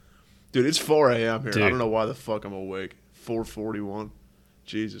Dude, it's 4 a.m. here. Dude. I don't know why the fuck I'm awake. 4:41.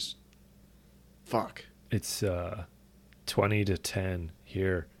 Jesus. Fuck. It's 20 to 10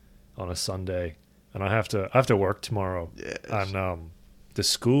 here on a Sunday, and I have to work tomorrow. Yes. And the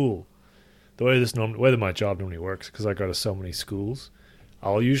school, the way that my job normally works, because I go to so many schools,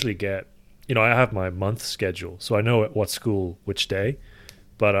 I'll usually get, I have my month schedule, so I know at what school which day.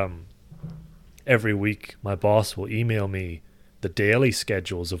 But every week my boss will email me the daily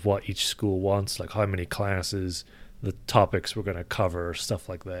schedules of what each school wants, like how many classes, the topics we're going to cover, stuff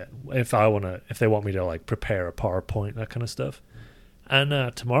like that. If they want me to like prepare a PowerPoint, that kind of stuff.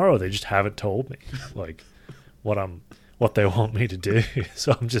 And tomorrow they just haven't told me like what they want me to do.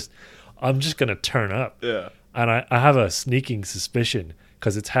 So I'm just going to turn up. Yeah. And I have a sneaking suspicion,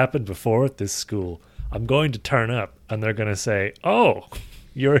 because it's happened before at this school. I'm going to turn up and they're going to say, "Oh,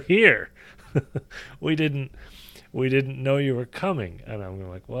 you're here. We didn't know you were coming." And I'm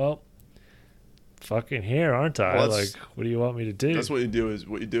like, "Well, fucking here, aren't I? Well, like, what do you want me to do?" That's what you do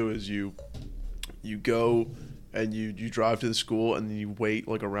is you go and you drive to the school, and then you wait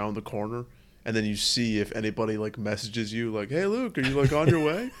like around the corner, and then you see if anybody like messages you like, "Hey Luke, are you like on your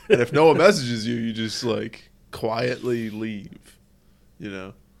way?" And if no one messages you, you just like quietly leave,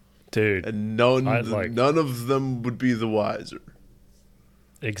 Dude. And none of them would be the wiser.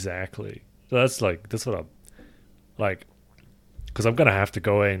 Exactly. So that's what I'm like, because I'm gonna have to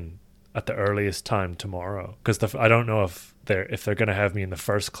go in at the earliest time tomorrow, because I don't know if they're gonna have me in the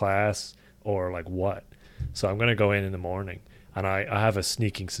first class or like what. So I'm gonna go in the morning, and I have a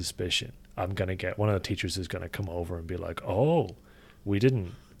sneaking suspicion I'm gonna get one of the teachers is gonna come over and be like, "Oh, we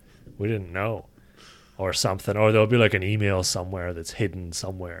didn't know," or something, or there'll be like an email somewhere that's hidden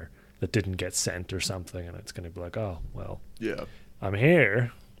somewhere that didn't get sent or something, and it's gonna be like, "Oh, well, Yeah. I'm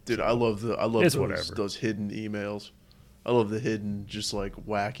here." Dude, I love It's whatever. those hidden emails. I love the hidden, just like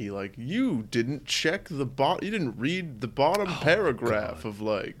wacky, like you didn't you didn't read the bottom paragraph of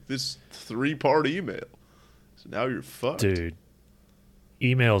like this 3-part email, so now you're fucked. Dude,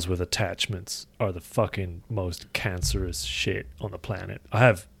 emails with attachments are the fucking most cancerous shit on the planet.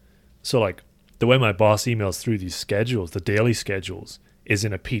 So like the way my boss emails through these schedules, the daily schedules, is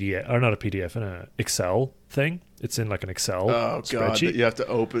in a PDF, or not a PDF, in a Excel thing. It's in like an Excel spreadsheet. God, that you have to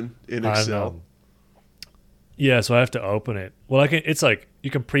open in Excel. Yeah, so I have to open it. Well, it's like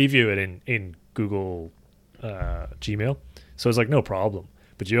you can preview it in Google Gmail, so it's like no problem.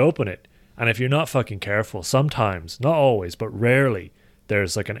 But you open it, and if you're not fucking careful, sometimes, not always, but rarely,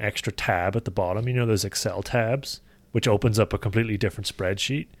 there's like an extra tab at the bottom. Those Excel tabs, which opens up a completely different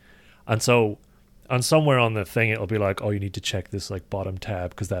spreadsheet. And so, and somewhere on the thing, it'll be like, "Oh, you need to check this like bottom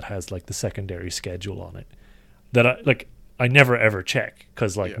tab, because that has like the secondary schedule on it." That I never ever check,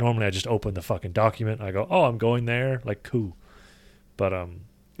 because normally I just open the fucking document and I go, "Oh, I'm going there," like cool. But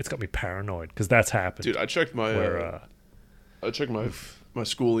it's got me paranoid, because that's happened. Dude, I checked my my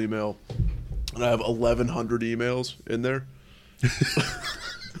school email, and I have 1,100 emails in there.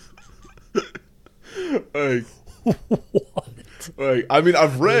 Like, What? like, I mean,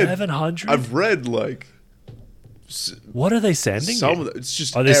 I've read 1,100. like What are they sending some you? of it's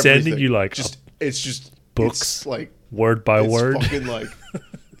just Are they everything. sending you like it's just books, it's like word by it's word? fucking like,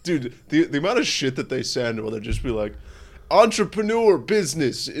 dude, the amount of shit that they send, where they'll just be like, entrepreneur,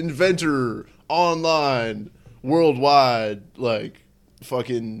 business, inventor, online, worldwide, like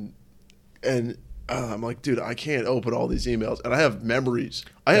fucking, and I'm like, dude, I can't open all these emails, and I have memories.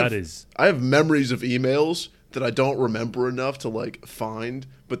 I have memories of emails that I don't remember enough to like find,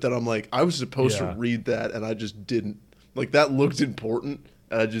 but that I'm like, I was supposed to read that, and I just didn't. Like, that looked important,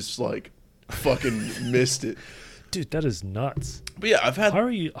 and I just like fucking missed it. Dude, that is nuts. But yeah, I've had How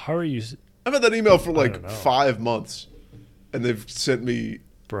are you? I've had that email for like don't know. 5 months, and they've sent me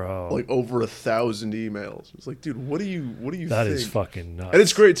Bro, like over 1,000 emails. It's like, dude, what do you that think? is fucking nuts. And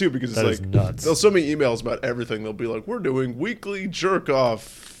it's great too, because That it's is like nuts. they'll send me emails about everything. They'll be like, we're doing weekly jerk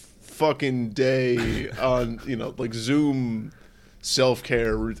off fucking day on like Zoom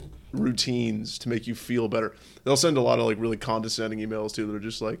self-care routines to make you feel better. They'll send a lot of like really condescending emails too that are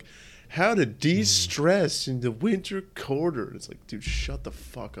just like, how to de-stress in the winter quarter. It's like, dude, shut the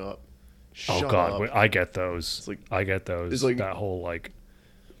fuck up. Shut Oh God, up. wait, I get those. It's like- I get those. it's like- that whole like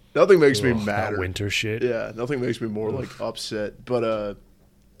Nothing makes me that madder. winter shit. Yeah, nothing makes me more like upset. But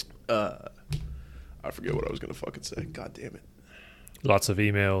I forget what I was gonna fucking say. God damn it. Lots of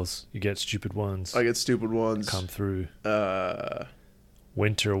emails. You get stupid ones I get stupid ones. come through. Uh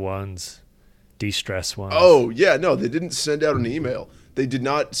Winter ones, de-stress ones. oh yeah, no, they didn't send out an email. They did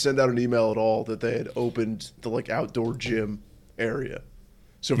not send out an email at all that they had opened the like outdoor gym area.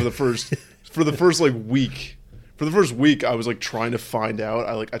 So for the first like week, For the first week, I was like trying to find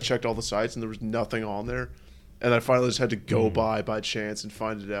out. I checked all the sites and there was nothing on there, and I finally just had to go by chance and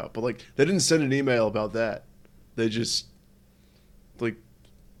find it out. But like they didn't send an email about that. They just like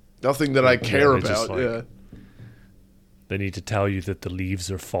nothing that I care about. Like, yeah. They need to tell you that the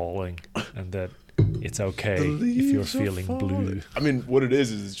leaves are falling and that it's okay if you're feeling blue. I mean, what it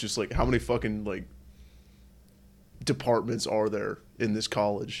is it's just like how many fucking like departments are there in this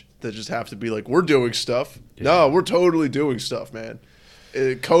college that just have to be like, we're doing stuff. Yeah. No, we're totally doing stuff, man.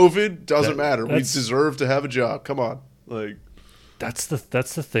 COVID doesn't matter. We deserve to have a job. Come on, like that's the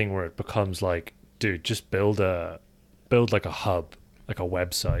thing where it becomes like, dude, just build like a hub, like a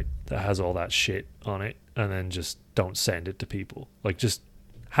website that has all that shit on it, and then just don't send it to people. Like just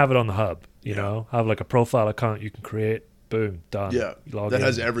have it on the hub. You know, have like a profile account you can create. Boom, done. Yeah, that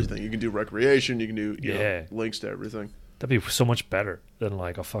has everything. You can do recreation. You can do you know, links to everything. That'd be so much better than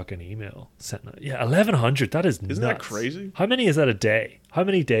like a fucking email sent. Yeah, 1,100. That is nuts. Isn't that crazy? How many is that a day? How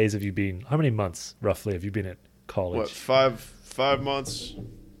many days have you been? How many months roughly have you been at college? What, 5 months,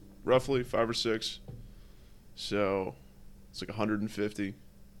 roughly 5 or 6. So it's like 150.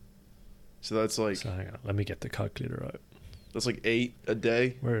 So that's like. So hang on, let me get the calculator out. That's like 8 a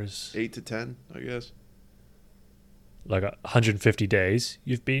day. Where's 8 to 10, I guess. Like 150 days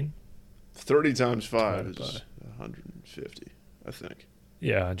you've been? 30 times 5 is 150, I think.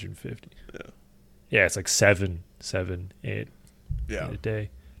 Yeah, 150. Yeah. Yeah, it's like 7, 8 yeah. a day.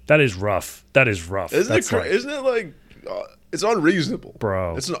 That is rough. Isn't it like it's unreasonable,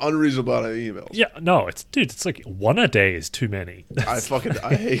 bro? It's an unreasonable amount of emails. Yeah, no, it's like 1 a day is too many. I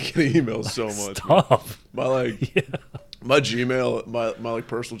hate getting emails so much. Stop. My Gmail, my like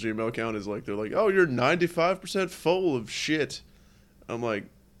personal Gmail account is like, they're like, oh, you're 95% full of shit. I'm like,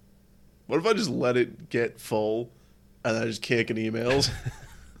 what if I just let it get full and I just can't get emails?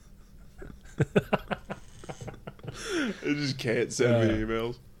 I just can't send me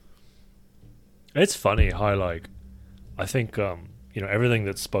emails. It's funny how like I think everything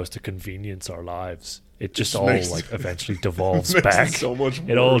that's supposed to convenience our lives, it just all like eventually devolves back. So much worse.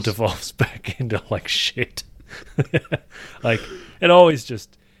 It all devolves back into like shit. Like it always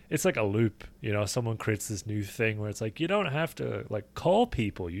just, it's like a loop. Someone creates this new thing where it's like you don't have to like call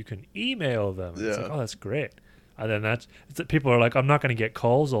people, you can email them. It's like, oh, that's great. And then people are like, I'm not going to get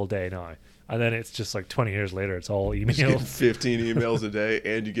calls all day now. And then it's just like 20 years later, it's all emails. You get 15 emails a day,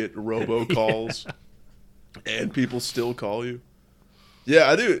 and you get robocalls, and people still call you.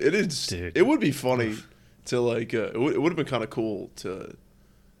 Yeah, I do. It is. Dude. It would be funny to like. It would have been kind of cool to.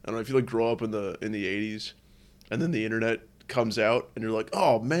 I don't know if you like grow up in the 80s, and then the internet comes out, and you're like,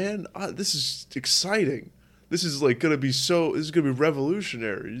 oh man, this is exciting. This is like gonna be This is gonna be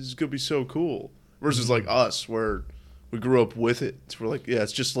revolutionary. This is gonna be so cool. Versus like us, where we grew up with it. So we're like, yeah,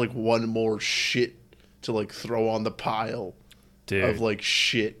 it's just like one more shit to like throw on the pile of like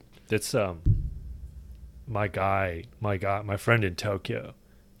shit. It's my friend in Tokyo.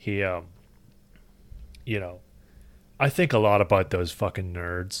 He I think a lot about those fucking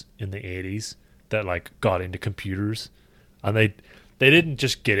nerds in the 80s that like got into computers, and they didn't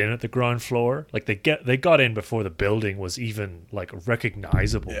just get in at the ground floor. Like they got in before the building was even like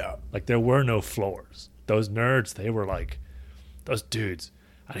recognizable. Yeah. Like there were no floors. Those nerds, they were like those dudes.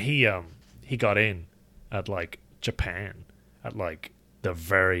 And he got in at like Japan at like the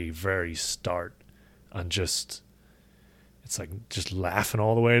very, very start, and just it's like just laughing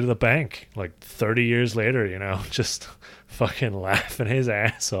all the way to the bank. Like 30 years later, just fucking laughing his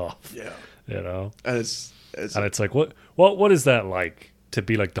ass off. Yeah. And it's like what is that like to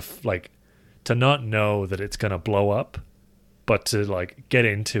be like to not know that it's gonna blow up, but to like get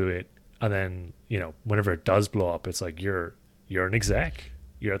into it, and then whenever it does blow up, it's like you're an exec,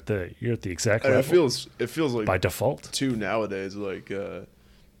 you're at the exec level. It feels like by default too nowadays, like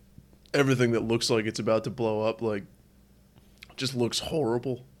everything that looks like it's about to blow up like just looks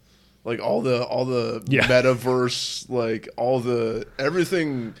horrible. Like all the metaverse, like all the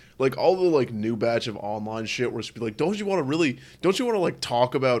everything, like all the like new batch of online shit where it's be like, don't you want to like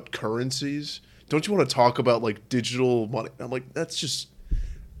talk about currencies? Don't you want to talk about like digital money? I'm like, it's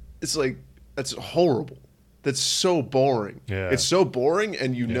horrible. That's so boring. Yeah. It's so boring,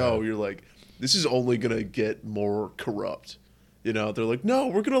 and you're like, this is only gonna get more corrupt. They're like, no,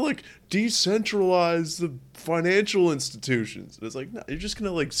 we're gonna like decentralize the financial institutions. And it's like, no, you're just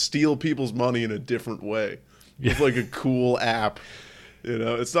gonna like steal people's money in a different way with like a cool app.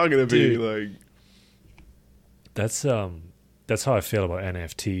 It's not gonna be like. That's how I feel about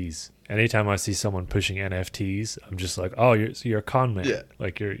NFTs. Anytime I see someone pushing NFTs, I'm just like, oh, you're a con man. Yeah.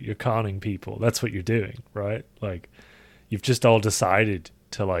 Like you're conning people. That's what you're doing, right? Like you've just all decided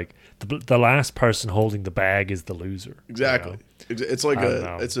to like the last person holding the bag is the loser. Exactly. You know? It's like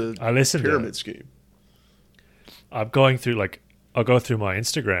I listen pyramid scheme. I'm going through I'll go through my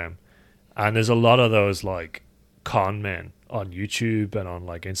Instagram, and there's a lot of those like con men on YouTube and on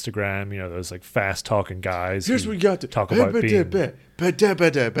like Instagram. You know, those like fast talking guys. Here's what we got to talk about being, and then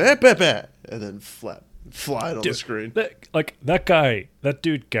fly it on the screen. Like that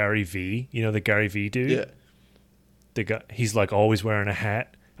dude Gary V. You know the Gary V dude. Yeah. The guy, he's like always wearing a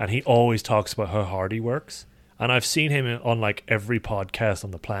hat, and he always talks about how hard he works. And I've seen him on like every podcast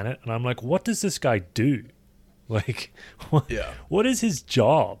on the planet, and I'm like, what does this guy do? Like, what is his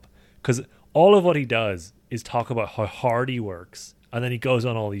job? Because all of what he does is talk about how hard he works, and then he goes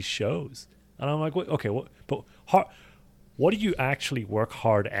on all these shows, and I'm like, okay, what do you actually work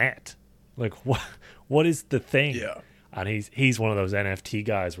hard at? Like, what is the thing? Yeah. And he's one of those NFT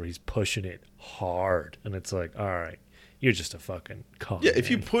guys where he's pushing it hard, and it's like, all right, you're just a fucking con. Yeah, man. if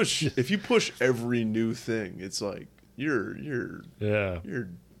you push every new thing, it's like you're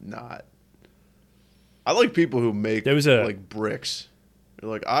not. I like people who make like bricks. They're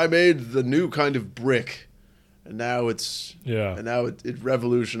like, I made the new kind of brick, and now it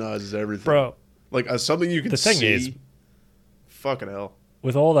revolutionizes everything, bro. Like something you can see. The thing is, fucking hell,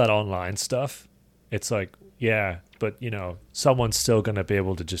 with all that online stuff, it's like, yeah, but you know, someone's still gonna be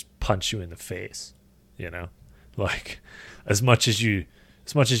able to just punch you in the face, you know, like as much as you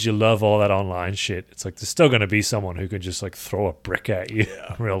love all that online shit, it's like there's still gonna be someone who can just like throw a brick at you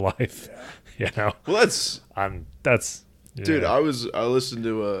in real life, you know. Well, that's dude. I listened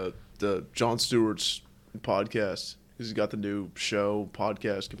to the Jon Stewart's podcast. He's got the new show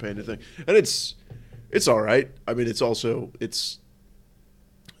podcast companion thing, and it's all right. I mean, it's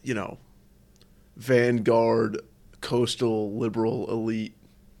you know, vanguard coastal liberal elite,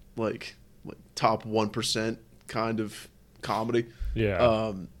 like top 1% kind of comedy.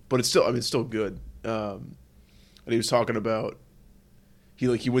 Yeah. But it's still good. And he was talking about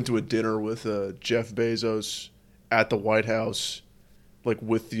he went to a dinner with Jeff Bezos at the White House, like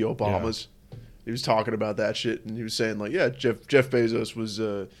with the Obamas. Yeah. He was talking about that shit, and he was saying like, yeah, Jeff Bezos was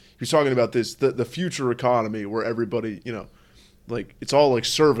he was talking about the future economy where everybody, you know, like it's all like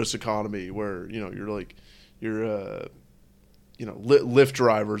service economy where, you know, you're you know, Lyft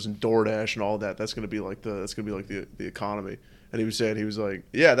drivers and DoorDash and all that. That's gonna be like the economy. And he was saying, he was like,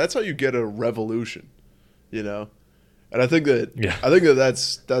 yeah, that's how you get a revolution, you know. And I think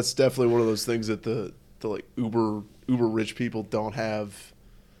that's definitely one of those things that the like uber rich people don't have.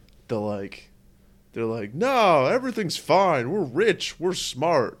 They're like, no, everything's fine. We're rich. We're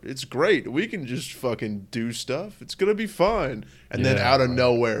smart. It's great. We can just fucking do stuff. It's gonna be fine. And then out of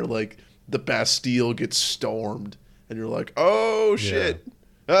nowhere, like the Bastille gets stormed, and you're like, oh shit,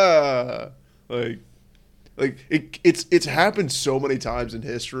 like it's happened so many times in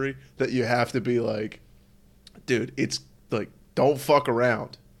history that you have to be like, dude, it's like, don't fuck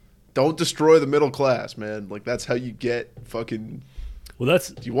around, don't destroy the middle class, man. Like that's how you get fucking. Well, that's.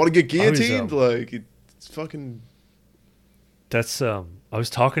 Do you want to get guillotined? Like it's fucking. That's I was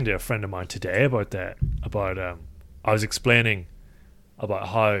talking to a friend of mine today about that. I was explaining about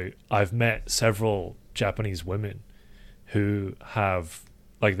how I've met several Japanese women who have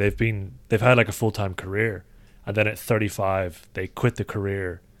like they've had like a full-time career, and then at 35 they quit the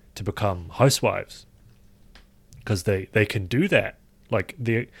career to become housewives because they can do that. Like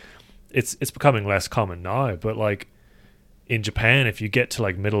it's becoming less common now, but like in Japan, if you get to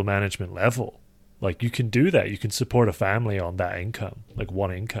like middle management level, like you can do that. You can support a family on that income, like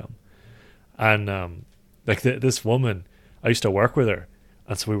one income. And like this woman, I used to work with her,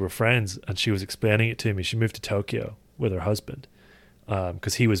 and so we were friends, and she was explaining it to me. She moved to Tokyo with her husband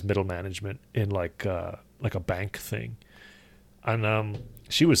because he was middle management in like a bank thing, and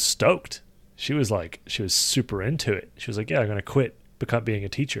she was stoked. She was super into it. She was like, yeah, I'm gonna quit being a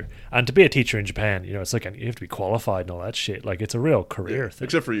teacher. And to be a teacher in Japan, you know, it's like you have to be qualified and all that shit. Like it's a real career thing.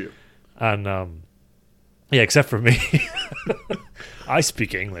 Except for you. And yeah, except for me. I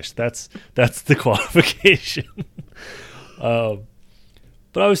speak English. That's the qualification.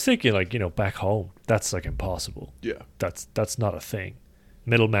 But I was thinking, like, you know, back home, that's like impossible. Yeah. That's not a thing.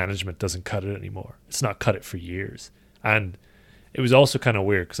 Middle management doesn't cut it anymore. It's not cut it for years. And it was also kind of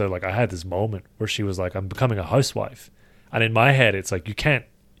weird because I had this moment where she was like, I'm becoming a housewife. And in my head, it's like, you can't,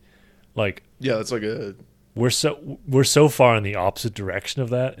 like... Yeah, that's like a... We're so far in the opposite direction of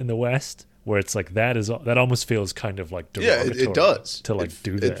that in the West, where it's like that almost feels kind of like derogatory. Yeah, it does. To like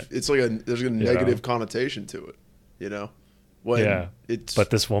do that. It's like there's a negative connotation to it, you know? But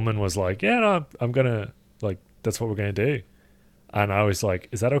this woman was like, yeah, no, I'm going to, like, that's what we're going to do. And I was like,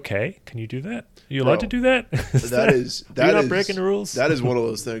 is that okay? Can you do that? Are you allowed to do that? That is you're not breaking the rules. That is one of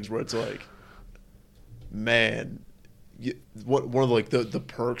those things where it's like, man, one of like the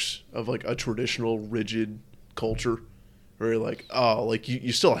perks of like a traditional rigid culture, where you're like, oh, like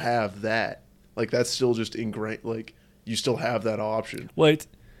you still have that, like that's still just ingrained, like you still have that option. Wait,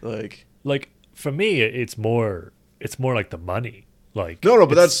 like for me, it's more like the money. Like no,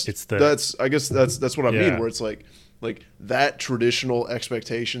 but I guess that's what I mean, where it's like that traditional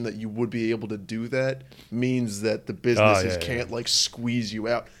expectation that you would be able to do that means that the businesses can't like squeeze you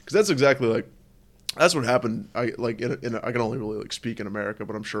out, because that's exactly like that's what happened. I like I can only really like speak in America,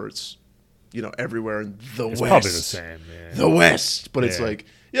 but I'm sure it's everywhere in the West. Probably the same. Yeah. The West, but it's like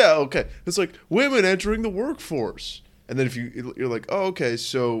okay, it's like women entering the workforce, and then if you're like, oh, okay,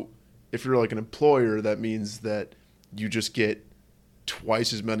 so if you're like an employer, that means that you just get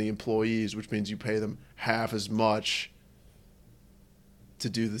twice as many employees, which means you pay them half as much to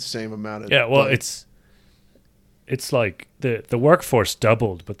do the same amount of it's like the workforce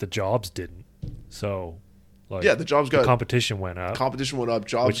doubled but the jobs didn't, so like the jobs got, competition went up,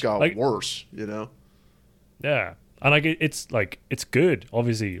 jobs got worse, and like it's good,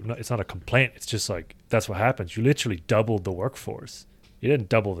 obviously it's not a complaint, it's just like that's what happens. You literally doubled the workforce, you didn't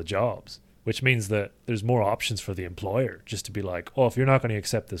double the jobs, which means that there's more options for the employer just to be like, oh, if you're not going to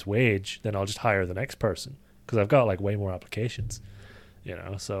accept this wage, then I'll just hire the next person because I've got like way more applications,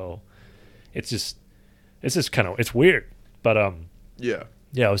 so it's just kind of, it's weird. But I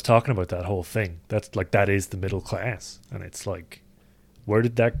was talking about that whole thing. That's like, that is the middle class, and it's like, where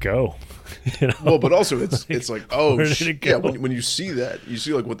did that go? Well, but also it's like, oh, when you see that, you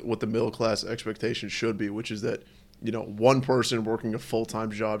see like what the middle class expectation should be, which is that one person working a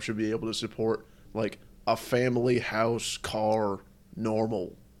full-time job should be able to support like a family, house, car,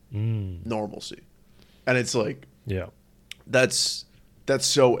 normalcy. And it's like, that's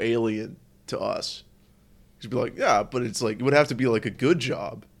so alien to us. You'd be like, yeah, but it's like, it would have to be like a good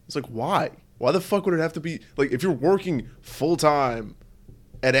job. It's like, why the fuck would it have to be like, if you're working full-time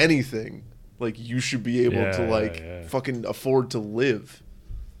at anything, like you should be able to fucking afford to live,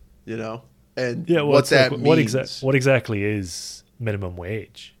 and what that means. What exactly is minimum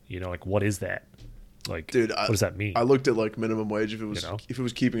wage? Like what is that? Like, dude, what does that mean? I looked at like minimum wage. If it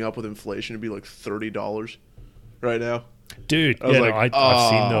was keeping up with inflation, it'd be like $30 right now. Dude, I've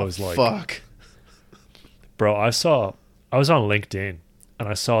seen those. Like, fuck, bro. I was on LinkedIn and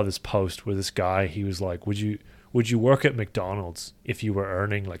I saw this post where this guy, he was like, would you work at McDonald's if you were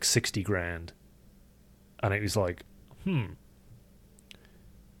earning like 60 grand? And it was like,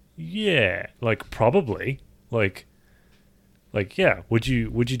 yeah, like probably, like yeah. Would you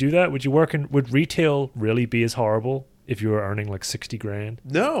do that? Would retail really be as horrible if you were earning like 60 grand?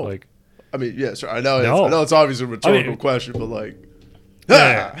 No, like, I mean, yeah, sure. I know it's obviously a rhetorical question, but like,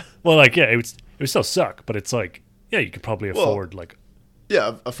 well, like, it would still suck, but it's like, yeah, you could probably afford like,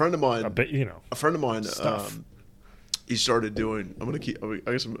 a friend of mine, a friend of mine, stuff. He started doing. I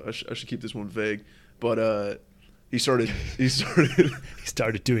guess I should keep this one vague, but he started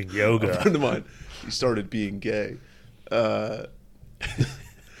doing yoga. A friend of mine, he started being gay, and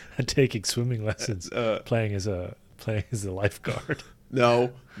taking swimming lessons, playing as a lifeguard.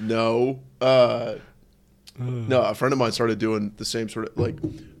 No. A friend of mine started doing the same sort of like.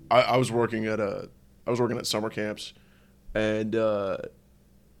 I was working at summer camps, and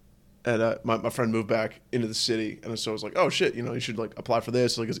my friend moved back into the city, and so I was like, oh shit, you should like apply for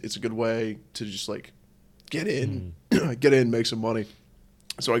this. Like it's a good way to just like get in, make some money.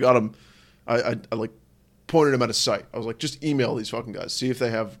 So I got him. I like pointed him at a site. I was like, just email these fucking guys, see if they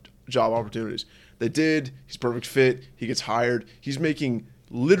have job opportunities. They did. He's perfect fit. He gets hired. He's making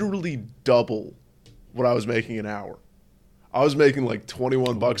literally double what I was making an hour. I was making like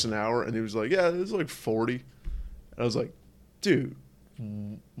 $21 an hour, and he was like, yeah, it's like 40. And I was like, dude,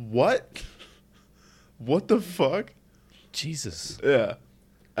 what? What the fuck? Jesus. Yeah.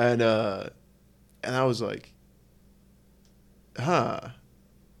 And I was like, how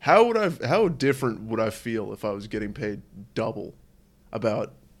different would I feel if I was getting paid double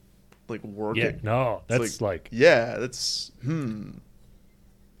about like working? Yeah, no, that's like yeah, that's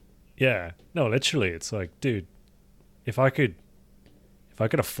yeah. No, literally it's like, dude, if I could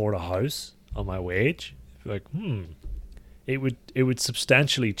afford a house on my wage, like, it would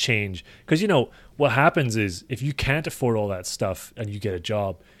substantially change. Because what happens is, if you can't afford all that stuff and you get a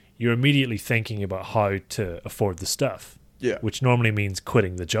job, you're immediately thinking about how to afford the stuff. Yeah. Which normally means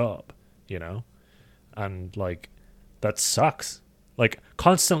quitting the job, and like that sucks. Like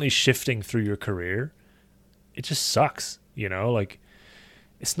constantly shifting through your career, it just sucks, like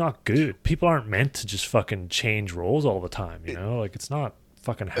it's not good. People aren't meant to just fucking change roles all the time, you know? Like, it's not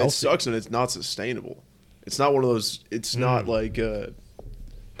fucking healthy. It sucks, and it's not sustainable. It's not one of those. It's not like because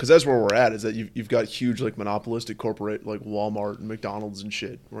that's where we're at. Is that you've got huge like monopolistic corporate like Walmart and McDonald's and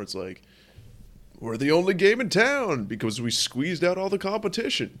shit, where it's like we're the only game in town because we squeezed out all the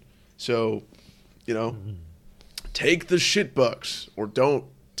competition. So, you know, take the shit bucks or don't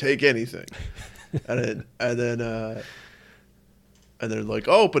take anything, and then they're like,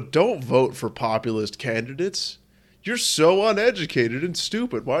 oh, but don't vote for populist candidates. You're so uneducated and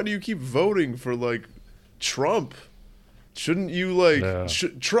stupid. Why do you keep voting for like Trump? Shouldn't you like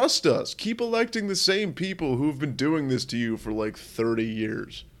trust us? Keep electing the same people who've been doing this to you for like 30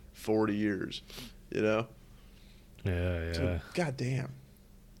 years, 40 years, you know? Yeah. So, God damn.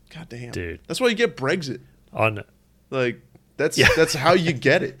 Dude. That's why you get Brexit. Like that's how you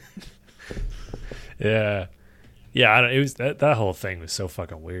get it. Yeah. Yeah, it was that whole thing was so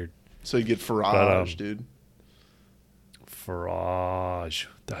fucking weird. So you get Farage, dude. Farage,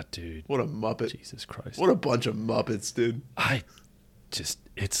 that dude. What a muppet. Jesus Christ. What a bunch of muppets, dude.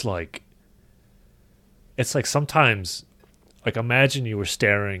 It's like sometimes, like, imagine you were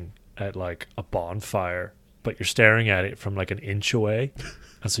staring at like a bonfire, but you're staring at it from like an inch away.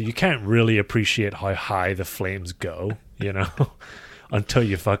 And so you can't really appreciate how high the flames go, you know, until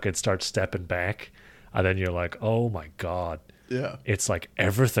you fucking start stepping back. And then you're like, oh my God. Yeah. It's like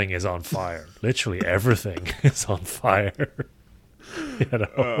everything is on fire. Literally everything is on fire. You know?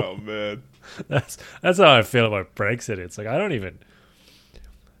 Oh, man. That's how I feel about Brexit. It's like, I don't even...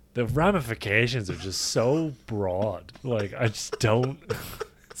 The ramifications are just so broad. Like, I just don't...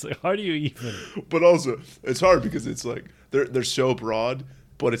 It's like, how do you even... But also, it's hard because it's like, they're so broad,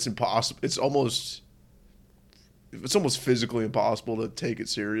 but it's impossible. It's almost physically impossible to take it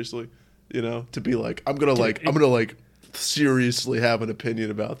seriously. You know, to be like, I'm gonna seriously have an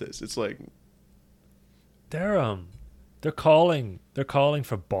opinion about this. It's like they're calling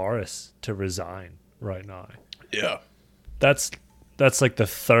for Boris to resign right now. Yeah, that's like the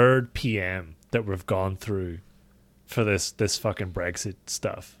third PM that we've gone through for this fucking Brexit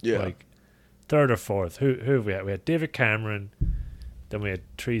stuff. Yeah, like third or fourth. Who have we had? We had David Cameron, then we had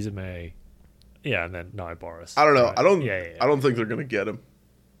Theresa May, yeah, and then now Boris. I don't know. Right? I don't think they're gonna get him.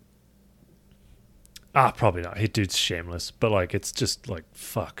 Probably not. He dude's shameless, but like it's just like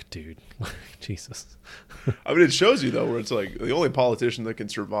fuck, dude. Jesus. I mean, it shows you though, where it's like the only politician that can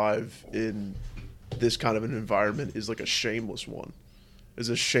survive in this kind of an environment is like a shameless one, is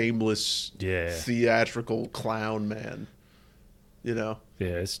a shameless, theatrical clown man. You know? Yeah,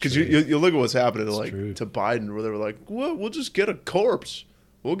 it's because you look at what's happening to Biden, where they were like, "What? We'll just get a corpse.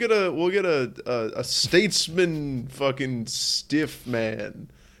 We'll get a statesman, fucking stiff man."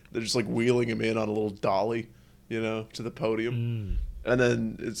 They're just like wheeling him in on a little dolly, you know, to the podium, and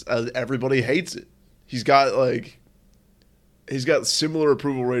then it's everybody hates it. He's got similar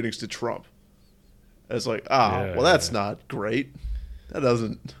approval ratings to Trump. It's like, well, that's not great. That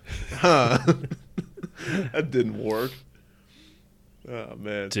doesn't, that didn't work. Oh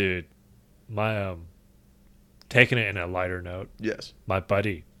man, dude, my taking it in a lighter note. Yes, my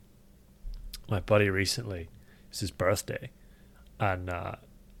buddy recently, it's his birthday, and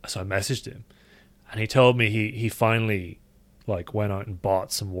so I messaged him, and he told me he finally like went out and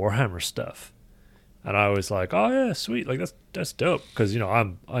bought some Warhammer stuff, and I was like, oh yeah, sweet, like that's dope, because you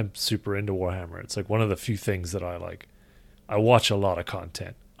know I'm super into Warhammer. It's like one of the few things that I like. I watch a lot of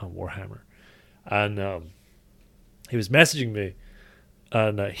content on Warhammer, and he was messaging me,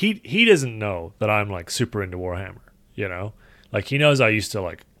 and he doesn't know that I'm like super into Warhammer. You know, like he knows I used to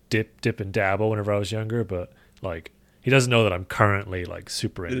like dip and dabble whenever I was younger, but like. He doesn't know that I'm currently like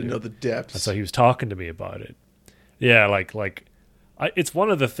super into it. Didn't know the depths. And so he was talking to me about it. Yeah, it's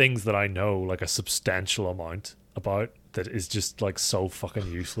one of the things that I know like a substantial amount about that is just like so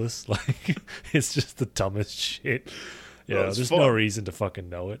fucking useless. Like it's just the dumbest shit. Yeah, there's no reason to fucking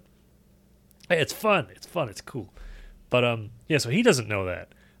know it. Hey, it's fun. It's cool. But yeah, so he doesn't know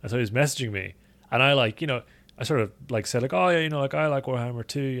that. And so he was messaging me, and I like, you know, I sort of like said like, oh yeah, you know, like I like Warhammer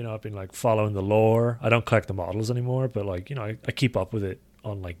too, you know, I've been like following the lore. I don't collect the models anymore, but like, you know, I keep up with it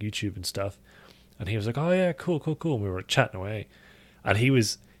on like YouTube and stuff. And he was like, oh yeah, cool. And we were chatting away. And he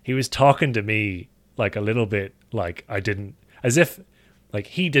was talking to me like a little bit like as if like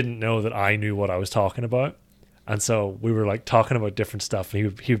he didn't know that I knew what I was talking about. And so we were like talking about different stuff,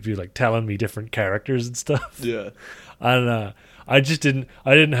 and he would be like telling me different characters and stuff. Yeah. And I didn't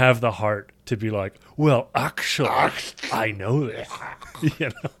have the heart to be like, well, actually, I know this.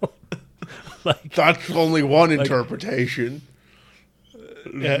 You know? Like that's only one interpretation.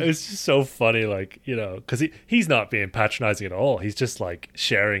 Yeah, it's just so funny, like, you know, because he's not being patronizing at all. He's just like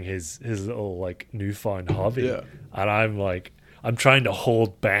sharing his little like newfound hobby, Yeah. and I'm like, I'm trying to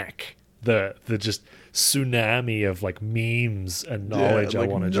hold back the just tsunami of like memes and knowledge I like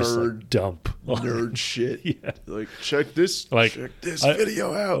want to just like dump. Nerd shit. Yeah. Like check this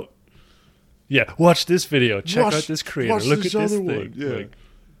video out. Yeah, watch this video. Check Watch- out this creator. watch Look this at this other thing. one. Yeah. Like,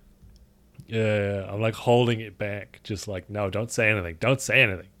 yeah, I'm like holding it back. Just like, no, don't say anything. Don't say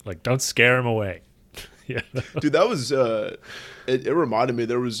anything. Like, don't scare him away. Yeah. Dude, that was it reminded me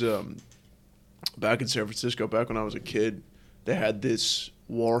there was back in San Francisco, back when I was a kid, they had this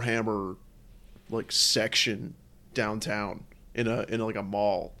Warhammer like section downtown in like a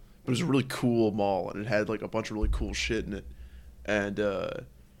mall. It was a really cool mall, and it had like a bunch of really cool shit in it. And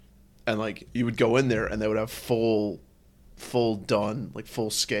like you would go in there and they would have full done, like full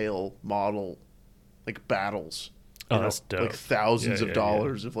scale model like battles. Oh, You know, that's dope. like thousands Yeah, of yeah, yeah.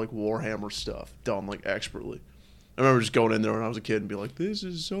 dollars of like Warhammer stuff done like expertly. I remember just going in there when I was a kid and be like, "This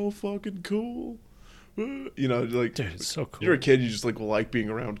is so fucking cool." You know, like Dude, it's so cool. You're a kid, you just like being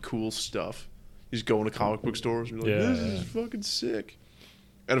around cool stuff. You just go into comic book stores and you're like, Yeah, "This yeah. is fucking sick."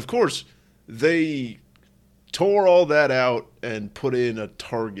 And of course, they tore all that out and put in a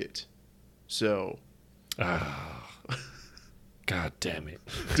Target. So, God damn it.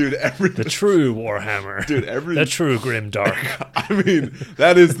 dude, The everything. true Warhammer. Dude, The true Grim Dark. I mean,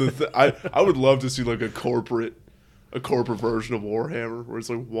 that is the. I would love to see like a corporate version of Warhammer where it's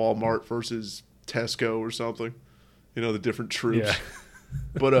like Walmart versus Tesco or something. You know, the different troops. Yeah.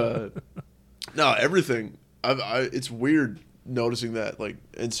 But no, everything. It's weird noticing that like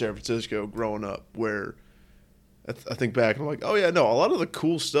in San Francisco growing up, where I think back and I'm like, oh yeah, no, a lot of the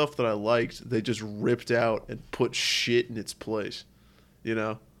cool stuff that I liked, they just ripped out and put shit in its place. You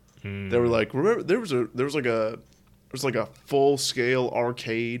know, they were like, remember there was like a full scale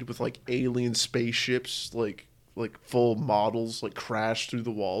arcade with like alien spaceships, like full models, like crashed through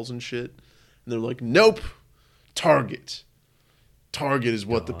the walls and shit. And they're like, nope, Target. Target is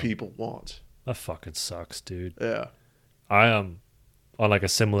what the people want. That fucking sucks, dude. Yeah. I on like a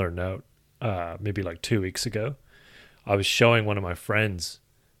similar note, maybe like 2 weeks ago, I was showing one of my friends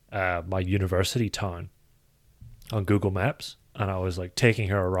my university town on Google Maps, and I was like taking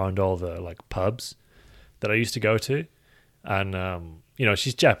her around all the like pubs that I used to go to, and you know,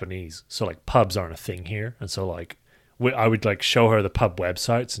 she's Japanese, so like pubs aren't a thing here, and so like I would like show her the pub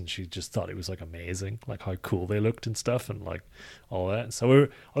websites, and she just thought it was like amazing, like how cool they looked and stuff, and like all that. So I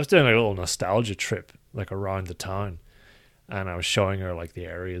was doing like a little nostalgia trip like around the town, and I was showing her like the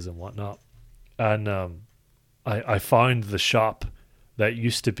areas and whatnot, and I found the shop that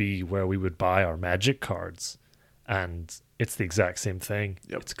used to be where we would buy our Magic cards, and it's the exact same thing.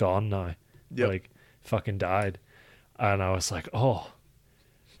 Yep. It's gone now. Yep. Like fucking died, and I was like, oh,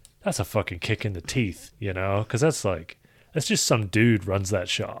 that's a fucking kick in the teeth, you know, because that's just some dude runs that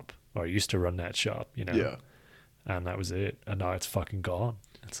shop or used to run that shop, you know. Yeah. And that was it, and now it's fucking gone.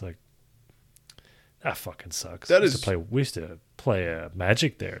 It's like, that fucking sucks. That We used to play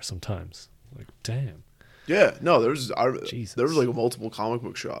Magic there sometimes. Like, damn. Yeah. No, there was Jesus. there was like multiple comic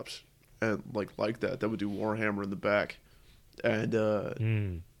book shops and like that would do Warhammer in the back, and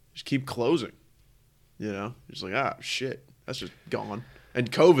just keep closing. You know, just like shit, that's just gone. And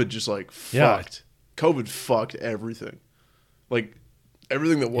COVID just like Yeah. fucked. COVID fucked everything. Like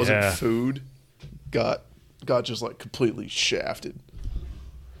everything that wasn't Yeah. food got just like completely shafted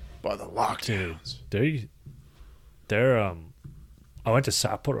by the lockdowns. I went to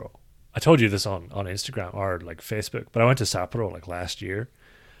Sapporo. I told you this on Instagram or like Facebook, but I went to Sapporo like last year,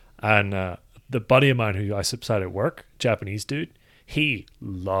 and the buddy of mine who I subside at work, Japanese dude, he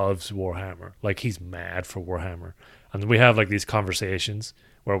loves Warhammer. Like he's mad for Warhammer, and we have like these conversations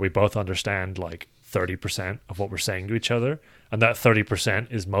where we both understand like 30% of what we're saying to each other, and that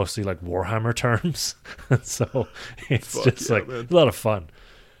 30% is mostly like Warhammer terms. So it's Fuck just yeah, like man. a lot of fun.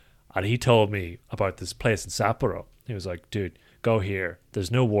 And he told me about this place in Sapporo. He was like, dude, go here.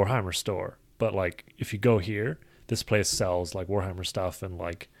 There's no Warhammer store, but like if you go here, this place sells like Warhammer stuff and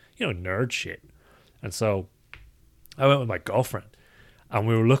like, you know, nerd shit. And so I went with my girlfriend, and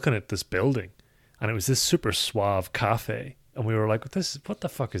we were looking at this building, and it was this super suave cafe. And we were like, what the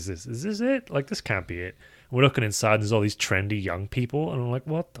fuck is this? Is this it? Like, this can't be it. And we're looking inside, and there's all these trendy young people, and I'm like,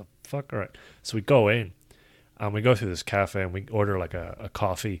 what the fuck? All right. So we go in, and we go through this cafe, and we order like a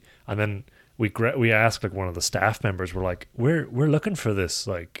coffee, and then we ask like one of the staff members, we're like, we're looking for this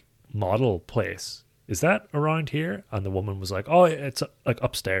like model place. Is that around here? And the woman was like, oh, it's like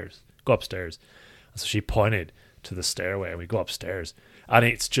upstairs. Go upstairs. And so she pointed to the stairway, and we go upstairs, and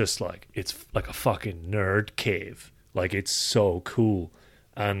it's like a fucking nerd cave. Like, it's so cool.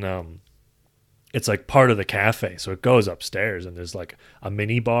 and it's like part of the cafe. So it goes upstairs, and there's like a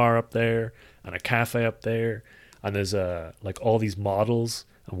mini bar up there and a cafe up there, and there's like all these models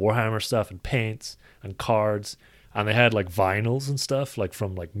and Warhammer stuff and paints and cards, and they had like vinyls and stuff like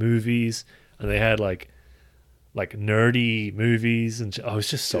from like movies, and they had like nerdy movies, and oh, it's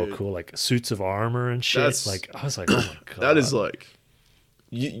just so cool, like suits of armor and shit. Like I was like, oh my god, that is like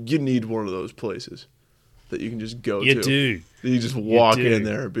you need one of those places that you can just go to. You do. You just walk in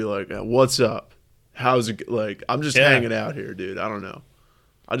there and be like, what's up? How's it? Like, I'm just hanging out here, dude. I don't know.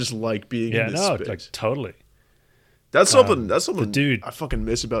 I just like being in this space. Like totally. That's something. That's something, dude. I fucking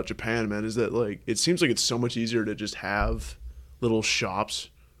miss about Japan, man. Is that like it seems like it's so much easier to just have little shops,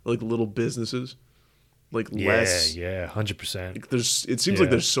 like little businesses, like less. Yeah, 100%. Like it seems like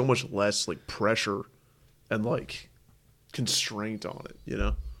there's so much less like pressure and like constraint on it. You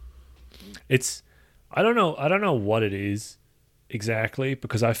know. It's. I don't know what it is exactly,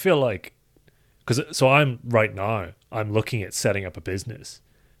 because I feel like. So I'm right now, I'm looking at setting up a business,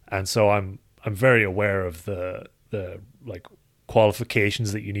 and so I'm very aware of the like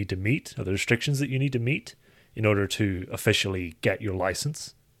qualifications that you need to meet, or the restrictions that you need to meet in order to officially get your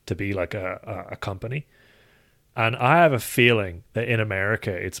license to be like a company. And I have a feeling that in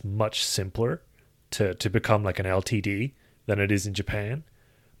America it's much simpler to become like an LTD than it is in Japan.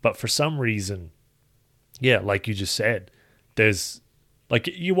 But for some reason, yeah, like you just said, there's like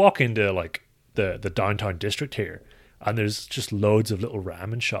you walk into like the downtown district here, and there's just loads of little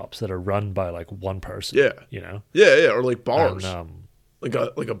ramen shops that are run by like one person. Yeah, you know. Yeah, or like bars, and, like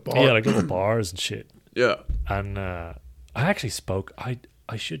a bar. Yeah, like little bars and shit. Yeah, and I actually spoke. I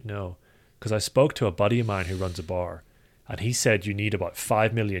should know, because I spoke to a buddy of mine who runs a bar, and he said you need about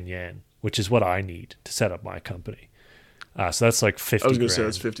 5 million yen, which is what I need to set up my company. So that's like 50. I was going to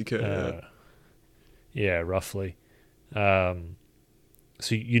grand. say that's 50K. Yeah, roughly. So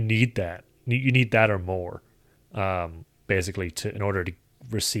you need that. You need that or more, basically, in order to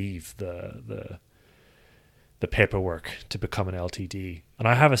receive the paperwork to become an LTD. And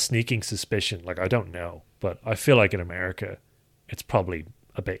I have a sneaking suspicion, like I don't know, but I feel like in America, it's probably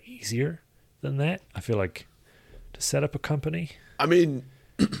a bit easier than that. I feel like to set up a company. I mean,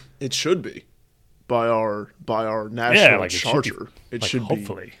 it should be by our national charter. It should be.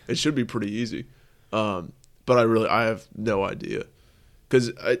 Hopefully, it should be pretty easy. But I have no idea.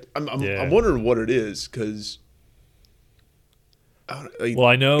 Because I'm wondering what it is. Because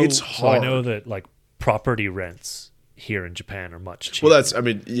I know it's hard. So I know that like property rents here in Japan are much cheaper. Well,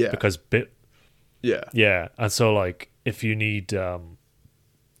 because and so like if you need a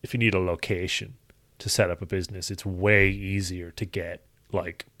location to set up a business, it's way easier to get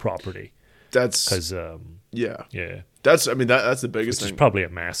like property. That's because That's the biggest thing. It's probably a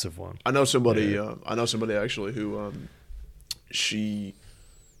massive one. I know somebody. I know somebody actually who she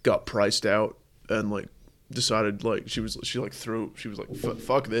got priced out and like decided like she was like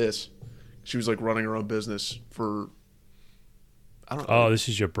fuck this. She was like running her own business for. I don't know. Oh, this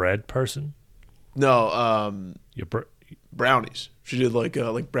is your bread person? No, your brownies. She did like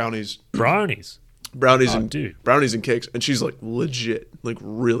brownies. Brownies and cakes, and she's like legit, like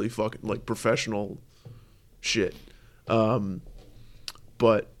really fucking like professional shit. But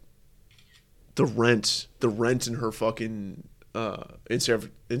the rent in her fucking in San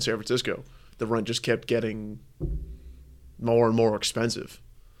Francisco, the rent just kept getting more and more expensive,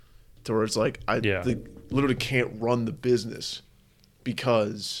 to where it's like they literally can't run the business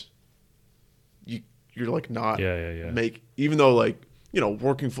because you're like not make, even though like, you know,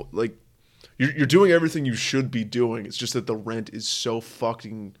 working for like you're doing everything you should be doing. It's just that the rent is so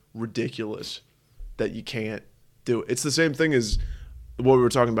fucking ridiculous that you can't do it. It's the same thing as what we were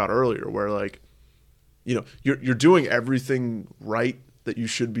talking about earlier, where like, you know, you're doing everything right that you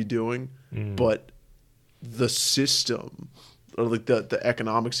should be doing, but the system, or like the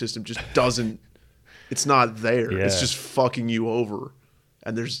economic system, just doesn't. It's not there. Yeah. It's just fucking you over,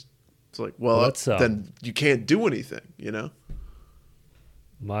 and it's like, then you can't do anything. You know.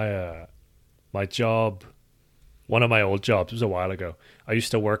 My job, one of my old jobs, was a while ago. I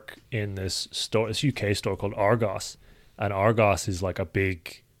used to work in this UK store called Argos, and Argos is like a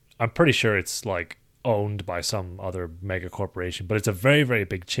big. I'm pretty sure it's like owned by some other mega corporation, but it's a very, very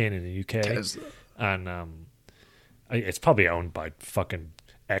big chain in the UK, and it's probably owned by fucking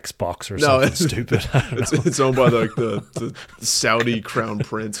Xbox or something stupid. It's owned by like the Saudi crown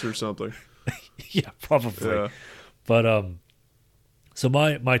prince or something. Yeah, probably. Yeah. But so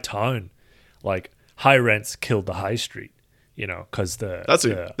my town, like high rents killed the high street, you know, because the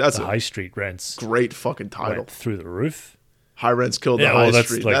high street rents great fucking title went through the roof. High rents killed the high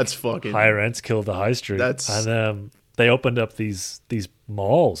street. Like, that's fucking high rents killed the high street. And they opened up these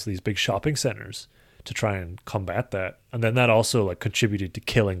malls, these big shopping centers, to try and combat that. And then that also like contributed to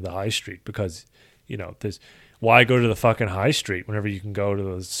killing the high street, because there's why go to the fucking high street whenever you can go to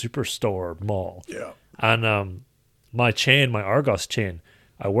the superstore mall. Yeah. And my Argos chain,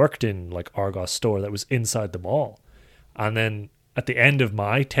 I worked in like Argos store that was inside the mall. And then at the end of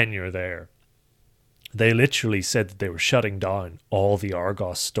my tenure there, they literally said that they were shutting down all the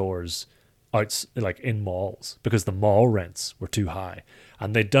Argos stores like in malls because the mall rents were too high.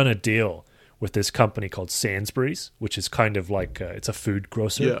 And they'd done a deal with this company called Sainsbury's, which is kind of like it's a food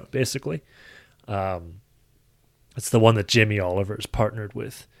grocer, basically. It's the one that Jimmy Oliver's partnered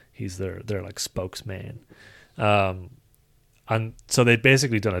with. He's their like spokesman. And so they'd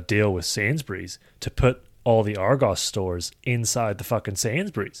basically done a deal with Sainsbury's to put all the Argos stores inside the fucking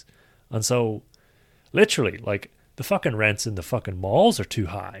Sainsbury's. And so literally, like, the fucking rents in the fucking malls are too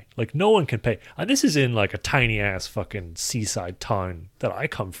high. Like, no one can pay. And this is in like a tiny ass fucking seaside town that I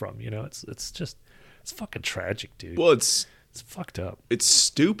come from, it's fucking tragic, dude. Well, it's fucked up. It's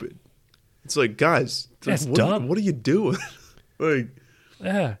stupid. It's like, guys, it's dumb. What are you doing? Like,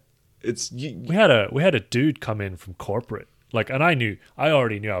 yeah, it's we had a dude come in from corporate, like, and I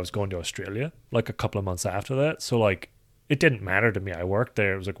already knew I was going to Australia like a couple of months after that, so like it didn't matter to me. I worked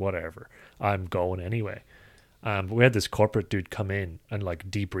there. It was like, whatever, I'm going anyway. But we had this corporate dude come in and like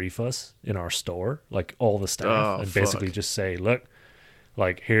debrief us in our store, like all the staff, and basically just say, look,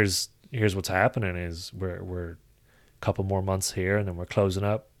 like here's what's happening is we're couple more months here and then we're closing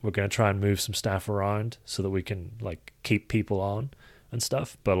up. We're going to try and move some staff around so that we can like keep people on and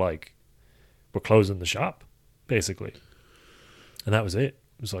stuff, but like we're closing the shop basically. And that was it.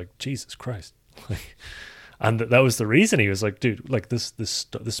 It was like, Jesus Christ. And that was the reason. He was like, dude, like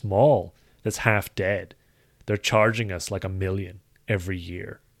this mall that's half dead, they're charging us like $1 million every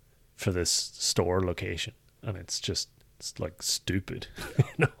year for this store location, and it's like stupid.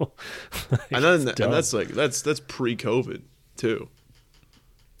 And that's like that's pre-COVID too.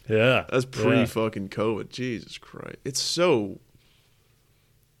 Yeah, that's pre-fucking COVID. Jesus Christ, it's so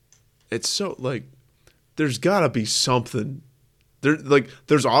like there's gotta be something there. Like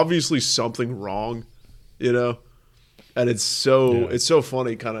there's obviously something wrong, and it's so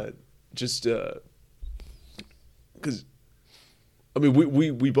funny, kind of just because. I mean,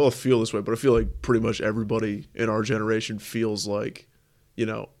 we both feel this way, but I feel like pretty much everybody in our generation feels like,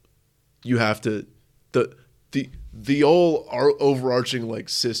 you have to the old overarching like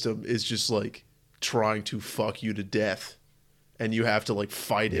system is just like trying to fuck you to death, and you have to like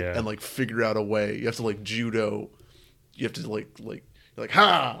fight it and like figure out a way. You have to like judo, you have to like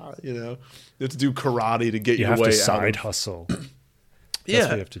ha, you have to do karate to get your way out. You have to side hustle. That's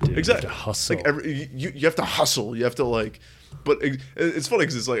what you have to do. Exactly. You have to hustle. Like you have to hustle. You have to like. But it's funny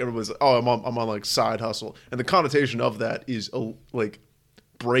because it's like everybody's like, oh, I'm on like side hustle, and the connotation of that is like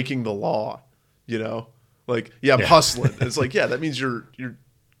breaking the law, like I'm hustling. And it's like, yeah, that means you're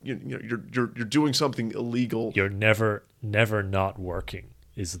doing something illegal. You're never not working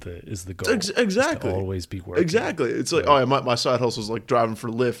is the goal. Exactly. To always be working. Exactly. It's like, oh, my side hustle is like driving for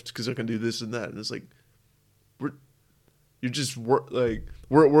Lyft because I can do this and that, and it's like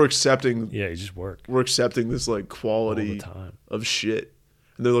we're accepting. Yeah, you just work. We're accepting this like quality of shit,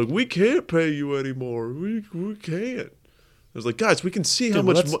 and they're like, we can't pay you anymore. We can't. I was like, guys, we can see how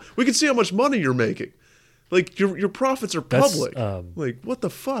much money you're making. Like your profits are public. Like what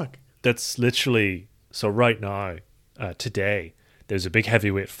the fuck? That's literally so. Right now, today, there's a big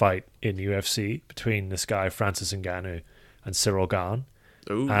heavyweight fight in UFC between this guy Francis Ngannou and Cyril Gane.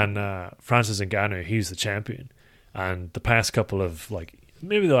 Ooh. And Francis Ngannou, he's the champion. And the past couple of, like,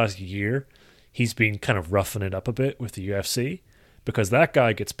 maybe the last year, he's been kind of roughing it up a bit with the UFC because that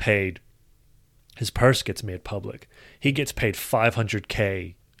guy gets paid, his purse gets made public. He gets paid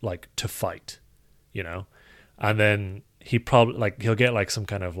 $500K, like, to fight, And then he probably, like, he'll get, like, some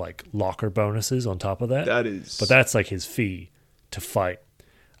kind of, like, locker bonuses on top of that. But that's, like, his fee to fight.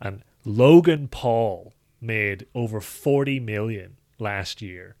 And Logan Paul made over $40 million last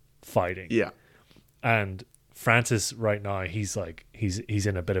year fighting. Yeah. And Francis right now, he's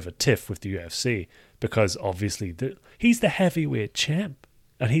in a bit of a tiff with the UFC because obviously he's the heavyweight champ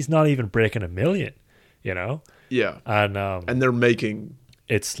and he's not even breaking $1 million, Yeah. And they're making.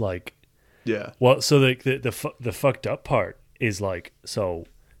 It's like. Yeah. Well, so the fucked up part is like, so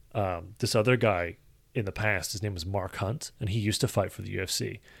this other guy in the past, his name was Mark Hunt, and he used to fight for the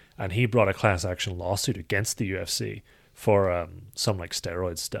UFC, and he brought a class action lawsuit against the UFC for some like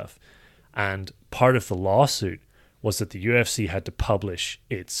steroid stuff. And part of the lawsuit was that the UFC had to publish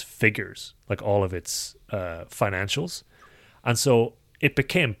its figures, like all of its financials. And so it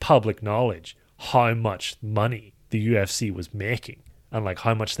became public knowledge how much money the UFC was making and like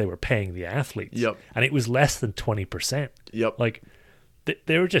how much they were paying the athletes. Yep. And it was less than 20%. Yep. Like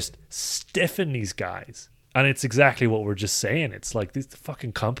they were just stiffing these guys. And it's exactly what we're just saying. It's like these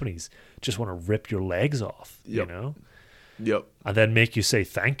fucking companies just want to rip your legs off, Yep. you know? Yep. And then make you say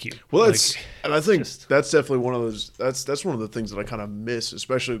thank you. Well, Like, that's and I think just- that's definitely one of those. That's one of the things that I kind of miss,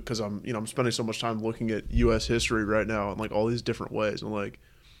 especially because I'm spending so much time looking at U.S. history right now and like all these different ways, and like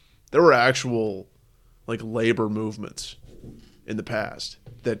there were actual like labor movements in the past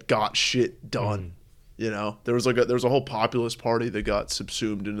that got shit done. You know, there was a whole populist party that got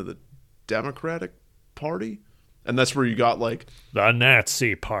subsumed into the Democratic Party, and that's where you got like the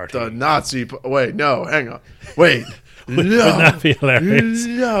Nazi party. the Nazi. Wait, no, hang on, wait. Wouldn't that be hilarious?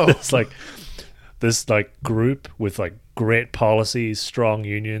 No. It's like this like group with like great policies, strong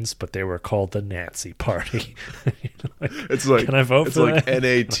unions, but they were called the Nazi Party. It's like, can I vote it's for like that?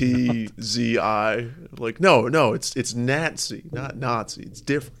 NATZI. Like no, it's Nazi, not Nazi. It's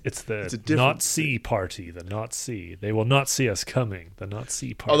different. It's the It's a different Nazi Party. The Nazi. They will not see us coming. The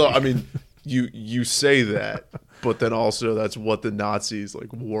Nazi Party. Although I mean, you say that, but then also that's what the Nazis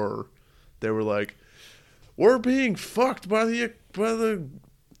like were. They were like, we're being fucked by the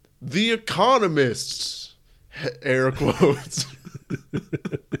economists, air quotes.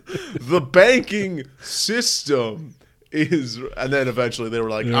 The banking system is, and then eventually they were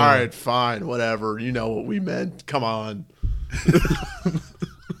like, all right, fine, whatever. You know what we meant. Come on.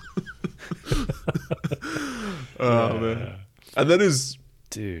 Oh man. And then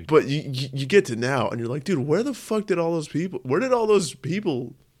dude. but you get to now and you're like, dude, where the fuck did all those people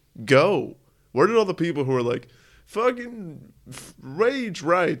go? Where did all the people who are like fucking rage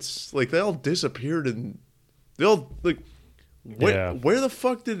rights, like they all disappeared, and they all like where the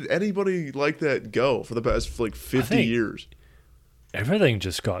fuck did anybody like that go for the past like 50 years? Everything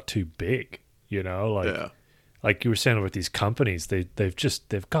just got too big, you know, like you were saying with these companies,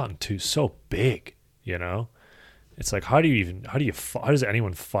 they've gotten too so big, you know. It's like how does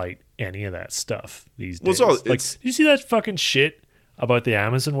anyone fight any of that stuff these days? Well, like, did you see that fucking shit about the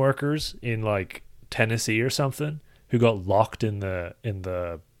Amazon workers in like Tennessee or something who got locked in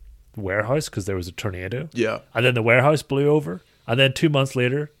the warehouse because there was a tornado? Yeah. And then the warehouse blew over, and then 2 months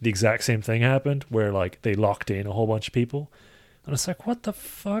later the exact same thing happened where like they locked in a whole bunch of people. And it's like, what the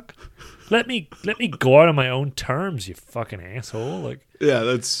fuck? Let me go out on my own terms, you fucking asshole. Like, Yeah,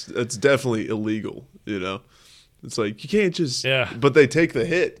 that's definitely illegal, you know. It's like you can't just but they take the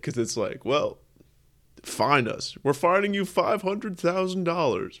hit because it's like, well, fine us. We're fining you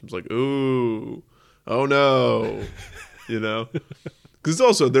 $500,000. It's like, ooh, oh no, you know, because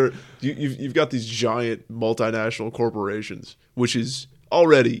also you've got these giant multinational corporations, which is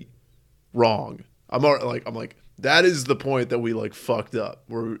already wrong. I'm like that is the point that we like fucked up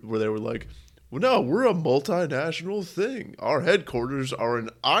where they were like, well, no, we're a multinational thing. Our headquarters are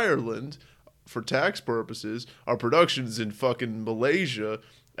in Ireland. For tax purposes, our production's in fucking Malaysia,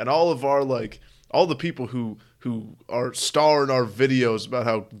 and all the people who are starring our videos about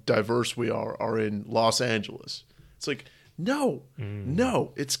how diverse we are in Los Angeles. It's like, no,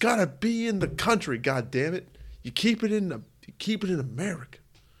 it's gotta be in the country. God damn it! You keep it in America.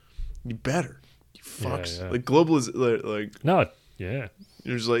 You better. You fucks. Yeah. Like globaliz like no, yeah.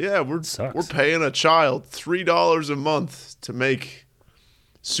 You're just like, yeah, we're Sucks. paying a child $3 a month to make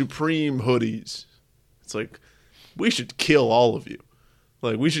Supreme hoodies. It's like, we should kill all of you.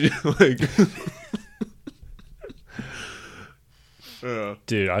 Like, we should like yeah.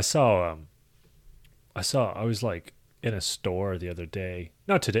 Dude, I was like in a store the other day.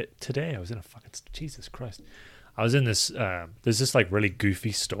 No, today I was in a fucking, Jesus Christ. I was in this there's this like really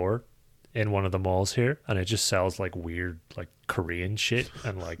goofy store in one of the malls here, and it just sells like weird like Korean shit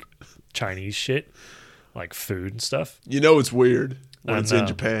and like Chinese shit, like food and stuff. You know it's weird when I it's in know.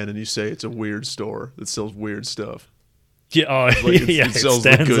 Japan and you say it's a weird store that sells weird stuff. Yeah, oh, Like yeah, it sells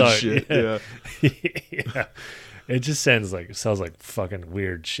the stands good out, shit. Yeah. Yeah. Yeah. It just sounds like fucking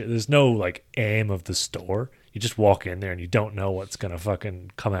weird shit. There's no like aim of the store. You just walk in there and you don't know what's gonna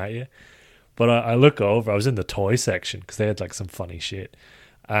fucking come at you. But I look over. I was in the toy section because they had like some funny shit,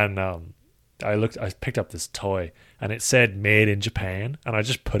 and I picked up this toy and it said "Made in Japan," and I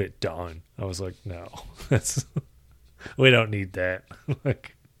just put it down. I was like, no, we don't need that.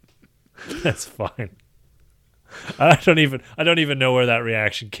 Like, that's fine. I don't even know where that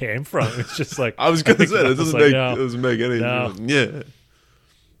reaction came from. It's just like I was gonna say I it was doesn't like, make any No. yeah.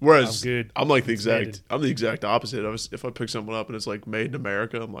 Whereas I'm good. I'm like the It's made exact opposite. If I pick something up and it's like made in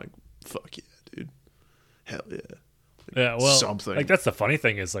America, I'm like, fuck yeah, dude, hell yeah. Yeah, well, something. like that's the funny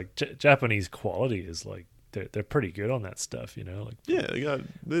thing is like Japanese quality is like they're pretty good on that stuff, you know. Like Yeah,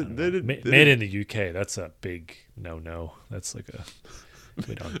 they did. made in the UK. That's a big no. That's like a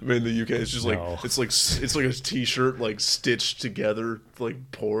we don't. Made in the UK. It's just like No. it's like a t-shirt like stitched together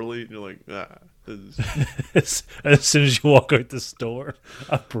like poorly. And you're like, this is- As soon as you walk out the store,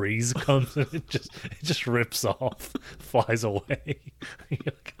 a breeze comes and it just rips off, flies away. You're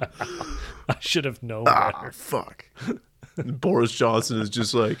like, I should have known better. fuck. And Boris Johnson is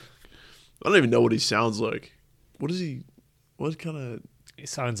just like, I don't even know what he sounds like. What is he? What kind of It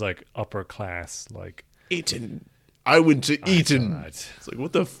sounds like upper class, like Eton? I went to Eton. Right. It's like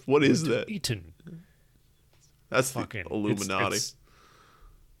what is that? Eton. That's Fucking the Illuminati.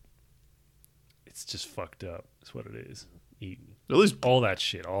 It's just fucked up. That's what it is. Eaten. At least, All that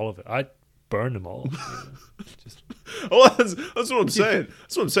shit, all of it. I burned them all. You know? Just that's what I'm saying.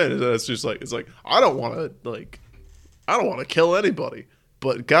 That's what I'm saying. Is that it's just like I don't want to kill anybody,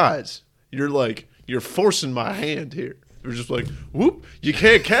 but guys, you're forcing my hand here. You're just like, whoop, you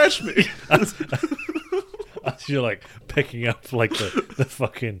can't catch me. You're like picking up like the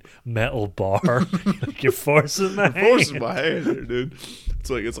fucking metal bar. You're forcing my hand. Forcing my hand here, dude. It's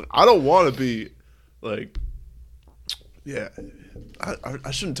like I don't want to be like, yeah.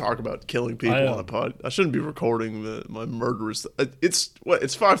 I shouldn't talk about killing people on a pod. I shouldn't be recording my murderous. It's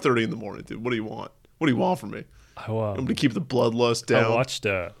 5:30 in the morning, dude. What do you want? What do you want from me? I'm gonna keep the bloodlust down. I watched.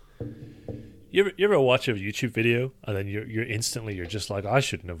 You ever watch a YouTube video and then you're just like, I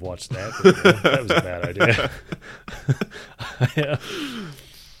shouldn't have watched that. That was a bad idea.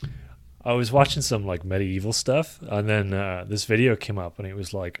 I was watching some like medieval stuff, and then this video came up, and it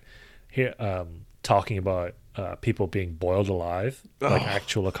was like here talking about people being boiled alive, like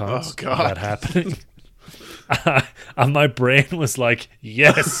actual accounts of that happening. And my brain was like,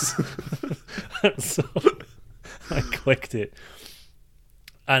 yes. So I clicked it,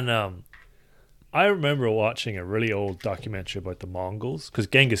 and I remember watching a really old documentary about the Mongols, because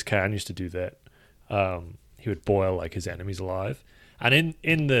Genghis Khan used to do that. He would boil like his enemies alive. And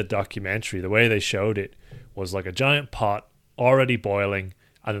in the documentary, the way they showed it was like a giant pot already boiling,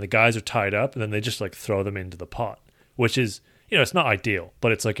 and then the guys are tied up, and then they just like throw them into the pot, which is, you know, it's not ideal,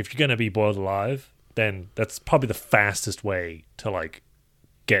 but it's like if you're going to be boiled alive, then that's probably the fastest way to like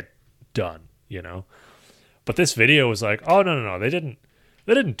get done, you know? But this video was like, oh, no, they didn't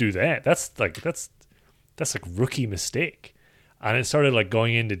do that. That's like rookie mistake. And it started like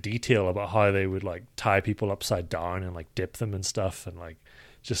going into detail about how they would like tie people upside down and like dip them and stuff, and like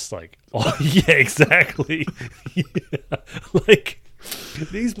just like, oh yeah, exactly. Yeah. Like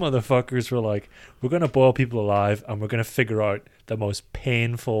these motherfuckers were like, we're gonna boil people alive and we're gonna figure out the most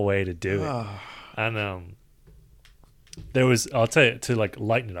painful way to do it. And there was, I'll tell you, to like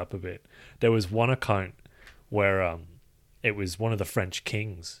lighten it up a bit, there was one account where it was one of the French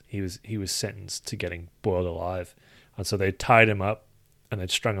kings. He was sentenced to getting boiled alive. And so they tied him up and they'd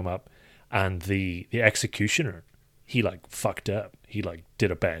strung him up, and the executioner, he like fucked up. He like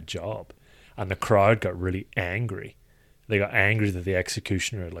did a bad job, and the crowd got really angry. They got angry that the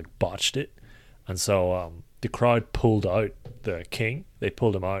executioner had like botched it, and so the crowd pulled out the king. They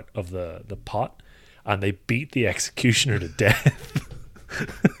pulled him out of the pot, and they beat the executioner to death.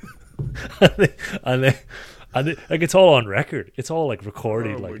 and they like, it's all on record. It's all like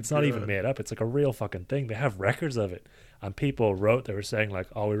recorded. Like it's not even made up. It's like a real fucking thing. They have records of it. And people wrote, they were saying like,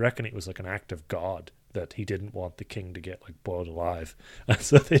 oh, we reckon it was like an act of God that he didn't want the king to get like boiled alive. And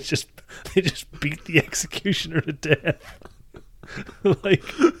so they just beat the executioner to death. Like,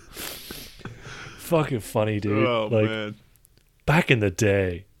 fucking funny, dude. Oh, like, man. Back in the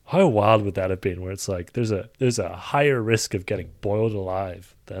day, how wild would that have been? Where it's like there's a higher risk of getting boiled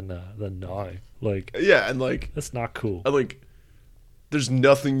alive than now. Like, yeah, and like that's not cool. And like, there's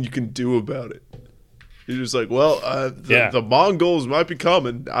nothing you can do about it. You're just like, well, the Mongols might be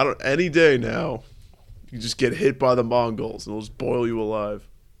coming. Any day now. You just get hit by the Mongols and they'll just boil you alive.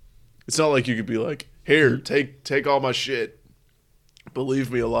 It's not like you could be like, here, take all my shit, but leave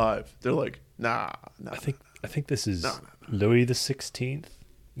me alive. They're like, nah. I think this is Louis the 16th,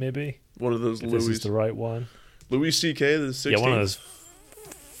 maybe. One of those Louis. Louis. This is the right one. Louis C.K. the 16th. Yeah, one of those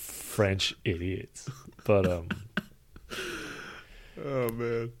French idiots. But oh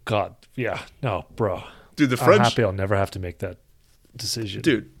man. God, yeah, no, bro. Dude, the French. I'm happy I'll never have to make that decision.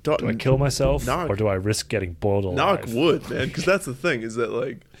 Dude, do I kill myself or do I risk getting boiled alive? Knock wood, man, because that's the thing is that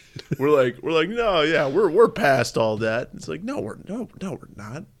like we're like no, yeah, we're past all that. It's like no, we're not. We're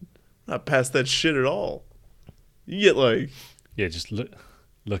not past that shit at all. You get like just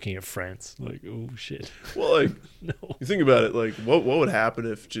looking at France like, oh shit. Well, like no. You think about it, like what would happen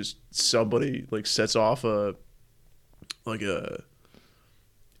if just somebody like sets off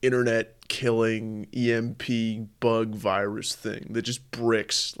internet killing EMP bug virus thing that just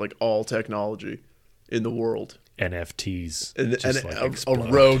bricks like all technology in the world. NFTs. And just, like, a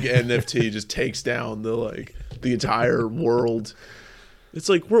explode. rogue NFT just takes down the entire world. It's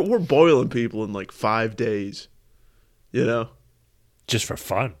like we're boiling people in like 5 days, you know, Just for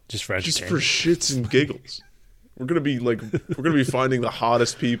fun, just for just entertainment. for shits and giggles. We're gonna be finding the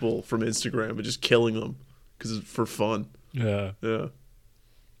hottest people from Instagram and just killing them because it's for fun. Yeah, Yeah,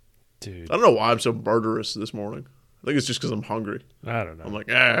 dude. I don't know why I'm so murderous this morning. I think it's just because I'm hungry. I don't know. I'm like,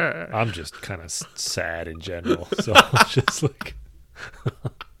 ah. I'm just kind of sad in general. So I'm just like,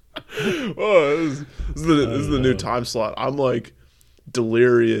 Oh, this is the new time slot. I'm like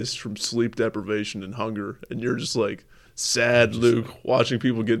delirious from sleep deprivation and hunger, and you're just like sad Luke watching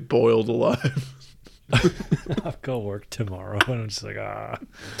people get boiled alive. I've got work tomorrow, and I'm just like, man.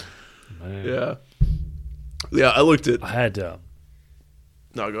 Yeah. I looked at. I had.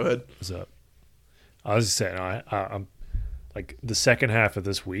 No, go ahead. What's up? I was just saying, I'm like the second half of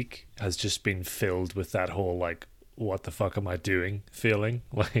this week has just been filled with that whole like, what the fuck am I doing feeling?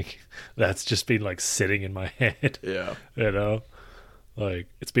 Like that's just been like sitting in my head. Yeah. You know, like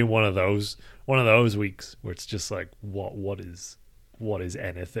it's been one of those weeks where it's just like, what is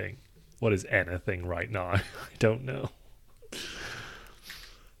anything? What is anything right now? I don't know.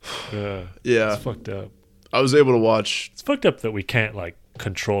 Yeah. It's fucked up. I was able to watch. It's fucked up that we can't like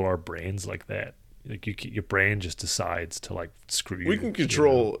control our brains like that. Like your brain just decides to like screw you. We can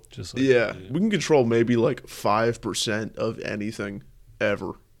control. You know? Just like, we can control maybe like 5% of anything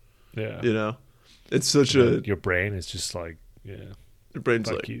ever. Yeah. You know, it's such your brain is just like, yeah. Your brain's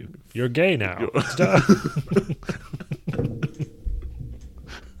Fuck like, you. You're gay now.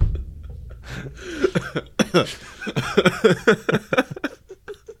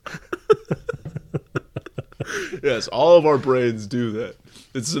 yes, all of our brains do that.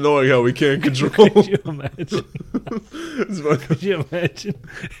 It's annoying how we can't control. Could you imagine? It's fucking- Could you imagine?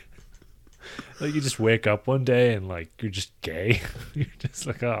 Like you just wake up one day and like you're just gay. You're just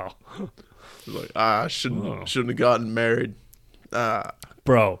like, oh, like I shouldn't have gotten married.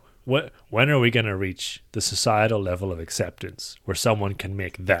 bro. When are we gonna reach the societal level of acceptance where someone can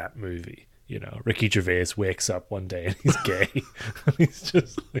make that movie? You know, Ricky Gervais wakes up one day and he's gay. And he's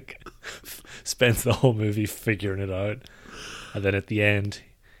just like spends the whole movie figuring it out, and then at the end,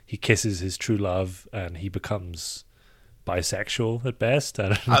 he kisses his true love and he becomes bisexual at best. I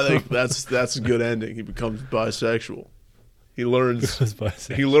don't know. I think that's a good ending. He becomes bisexual. He learns.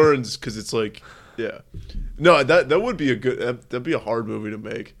 Bisexual. He learns because it's like, yeah, no, that would be that'd be a hard movie to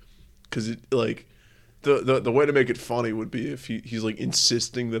make because it like the way to make it funny would be if he's like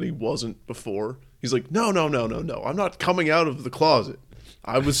insisting that he wasn't before. He's like, no, I'm not coming out of the closet.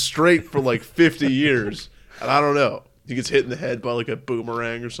 I was straight for like 50 years, and I don't know. He gets hit in the head by like a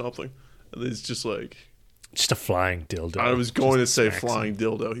boomerang or something, and it's just like. Just a flying dildo. I was going to Just say smacks flying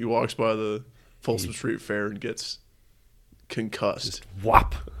him. dildo. He walks by the Folsom Street Fair and gets concussed. Just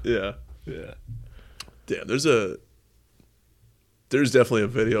whop. Yeah. Yeah. Damn, there's definitely a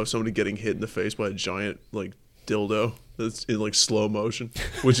video of somebody getting hit in the face by a giant like dildo that's in like slow motion,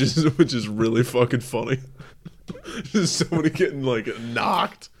 which is really fucking funny. Just somebody getting like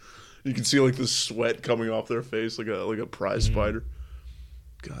knocked. You can see like the sweat coming off their face like a prize fighter.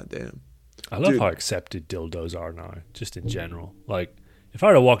 God damn. I love Dude. how accepted dildos are now, just in general. Like, if I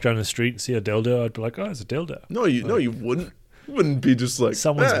were to walk down the street and see a dildo, I'd be like, oh, it's a dildo. No, you wouldn't. You wouldn't be just like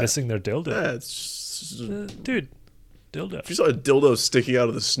Someone's missing their dildo. It's just, Dude, dildo. if you saw a dildo sticking out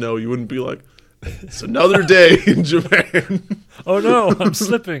of the snow, you wouldn't be like, it's another day in Japan. Oh no, I'm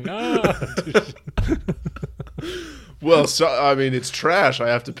slipping. Ah. Well, so, I mean, it's trash. I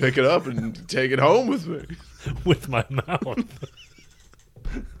have to pick it up and take it home with me. With my mouth.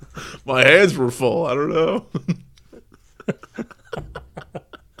 My hands were full. I don't know.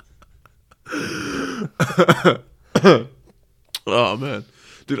 Oh, man.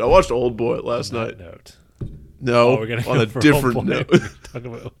 Dude, I watched Old Boy last night. Note. No, We're gonna on go a for different Old Boy. note. Talk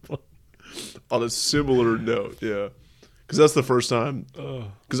about Old Boy. On a similar note, yeah. Because that's the first time.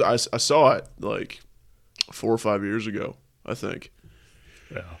 Because I saw it like 4 or 5 years ago, I think.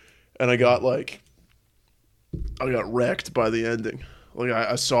 Yeah. And I got wrecked by the ending. Like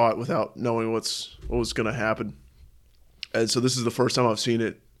I saw it without knowing what was gonna happen. And so this is the first time I've seen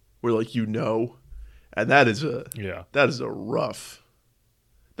it where like and that is a rough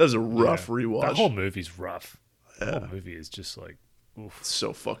rewatch. That whole movie's rough. The whole movie is just like, oof. It's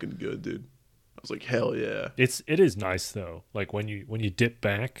so fucking good, dude. I was like, hell yeah. It is nice though. Like when you dip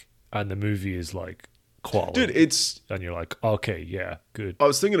back and the movie is like quality. Dude, it's and you're like, okay, yeah, good. I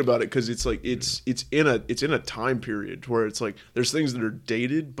was thinking about it because it's like it's in a time period where it's like there's things that are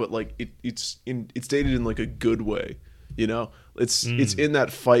dated, but like it's dated in like a good way, you know. It's in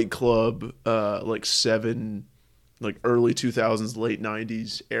that Fight Club, like like early 2000s, late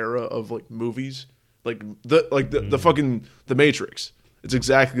 90s era of like movies, like the fucking The Matrix. It's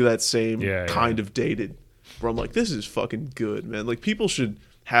exactly that same kind of dated. Where I'm like, this is fucking good, man. Like people should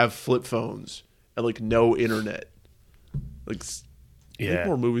have flip phones and like no internet. Like, make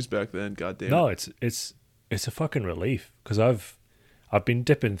more movies back then. Goddamn. No, it's a fucking relief because I've been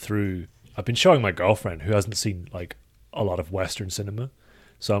dipping through. I've been showing my girlfriend who hasn't seen like a lot of Western cinema,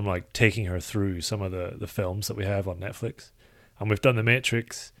 so I'm like taking her through some of the films that we have on Netflix, and we've done The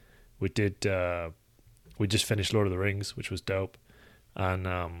Matrix. We just finished Lord of the Rings, which was dope, and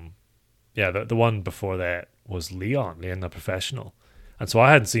the one before that was Leon the Professional, and so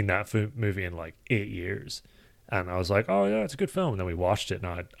I hadn't seen that movie in like 8 years. And I was like, oh, yeah, it's a good film. And then we watched it.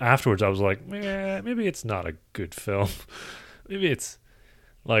 And afterwards, I was like, maybe it's not a good film. Maybe it's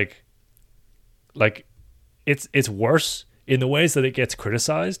like it's worse in the ways that it gets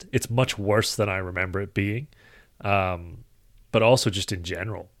criticized. It's much worse than I remember it being. But also just in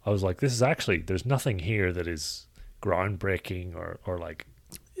general, I was like, this is actually, there's nothing here that is groundbreaking or like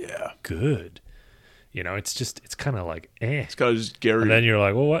good. You know, it's kind of like, eh. It's kind of just Gary. And then you're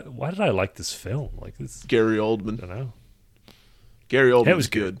like, well, why did I like this film? Like this, Gary Oldman. I don't know. Gary Oldman it was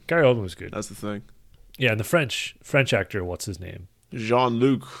good. Gary Oldman was good. That's the thing. Yeah, and the French actor, what's his name?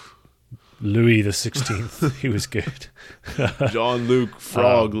 Jean-Luc. Louis the 16th. He was good. Jean-Luc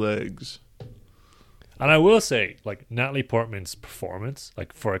Frog Legs. And I will say, like Natalie Portman's performance,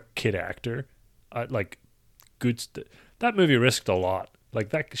 like for a kid actor, like good. That movie risked a lot.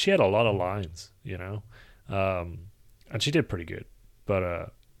 Like that, she had a lot of lines, you know, and she did pretty good.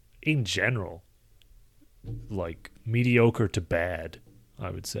 But in general, like mediocre to bad, I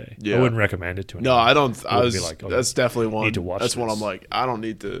would say. Yeah. I wouldn't recommend it to anyone. No, I don't. Like, that's definitely one. Need to watch that's this. one I'm like, I don't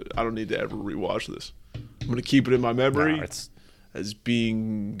need to ever rewatch this. I'm gonna keep it in my memory as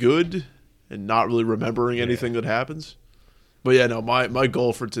being good and not really remembering anything that happens. But yeah, no, my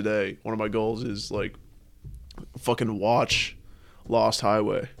goal for today, one of my goals is like fucking watch Lost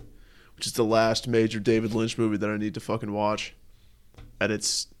Highway, which is the last major David Lynch movie that I need to fucking watch, and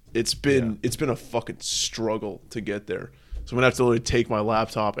it's been a fucking struggle to get there. So I'm gonna have to literally take my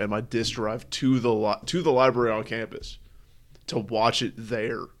laptop and my disk drive to the library on campus to watch it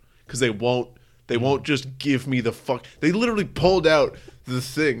there, because they won't just give me the fuck. They literally pulled out the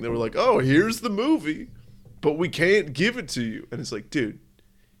thing. They were like, "Oh, here's the movie, but we can't give it to you." And it's like, dude,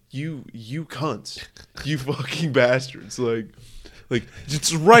 you cunts, you fucking bastards, like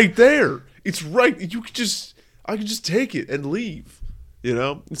it's right there. It's right. I could just take it and leave. You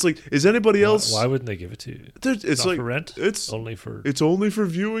know, it's like, is anybody else? Why wouldn't they give it to you? It's not like for rent. It's only for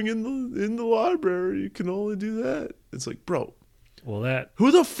viewing in the library. You can only do that. It's like, bro. Well,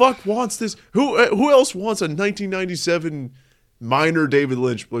 who the fuck wants this? Who else wants a 1997 minor David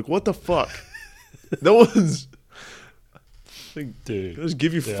Lynch? Like, what the fuck? No one's. Like, dude, I'll just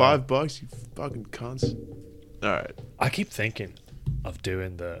give you $5, you fucking cunts. All right. I keep thinking of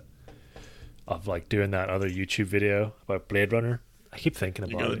doing that other YouTube video about Blade Runner. I keep thinking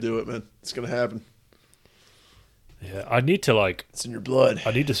about it. You gotta do it, man. It's gonna happen. Yeah, I need to it's in your blood.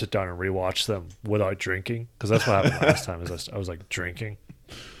 I need to sit down and rewatch them without drinking, because that's what happened last time. Is I was like drinking,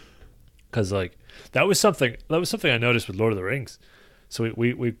 because like that was something I noticed with Lord of the Rings. So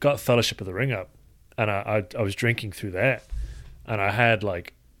we got Fellowship of the Ring up, and I was drinking through that, and I had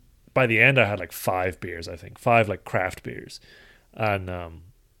like, by the end I had like 5 beers, I think 5 like craft beers, and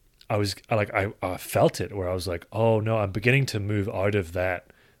I felt it where I was like, oh no, I'm beginning to move out of that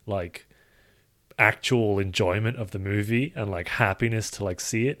like actual enjoyment of the movie and like happiness to like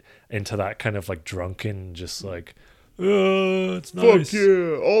see it into that kind of like drunken, just like, oh, it's nice. Fuck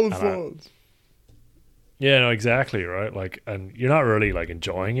yeah, all the fun. Yeah, no, exactly, right? Like, and you're not really like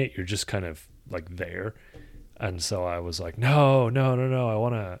enjoying it. You're just kind of like there. And so I was like, no, I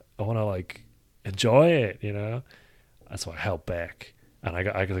wanna like enjoy it, you know? That's why I held back. And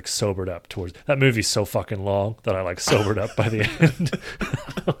I like sobered up towards that movie's so fucking long that I like sobered up by the end.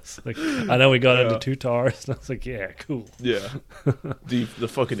 I know we got into Two Towers, and I was like, yeah, cool. Yeah, the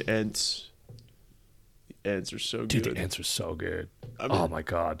fucking Ents. The Ents are so good. Dude, the Ents are so good. I mean, oh my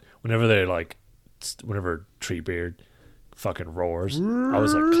god! Whenever Treebeard fucking roars, I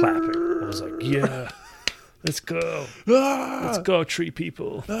was like clapping. I was like, yeah, let's go, let's go, tree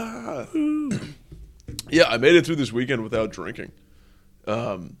people. Yeah, I made it through this weekend without drinking.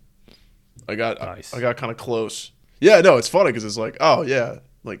 I got nice. I got kind of close. Yeah, no, it's funny because it's like, oh yeah,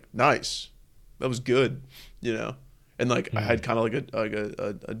 like nice. that was good, you know. And like I had kind of like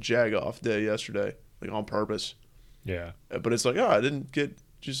a jag off day yesterday, like on purpose. Yeah. But it's like, oh, I didn't get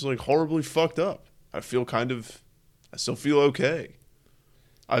just like horribly fucked up. I still feel okay.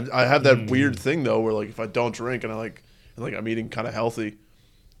 I have that weird thing though, where like if I don't drink and I'm eating kind of healthy,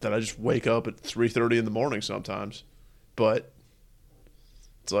 then I just wake up at 3:30 in the morning sometimes. But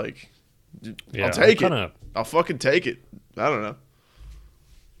it's like, Yeah, I'll take it. I'll fucking take it. I don't know.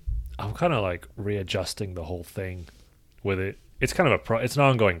 I'm kind of like readjusting the whole thing with it. It's kind of it's an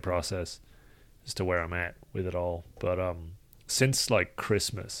ongoing process as to where I'm at with it all. But since like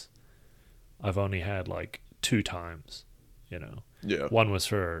Christmas, I've only had like 2 times, you know. Yeah. One was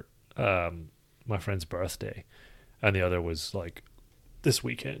for my friend's birthday, and the other was like this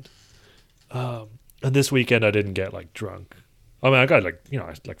weekend. And this weekend I didn't get like drunk. I mean, I got like, you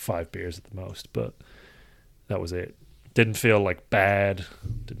know, like 5 beers at the most, but that was it. Didn't feel like bad.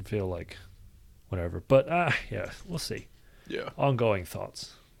 Didn't feel like whatever. But yeah, we'll see. Yeah. Ongoing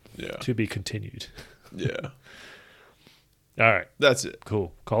thoughts. Yeah. To be continued. Yeah. All right. That's it.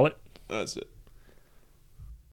 Cool. Call it. That's it.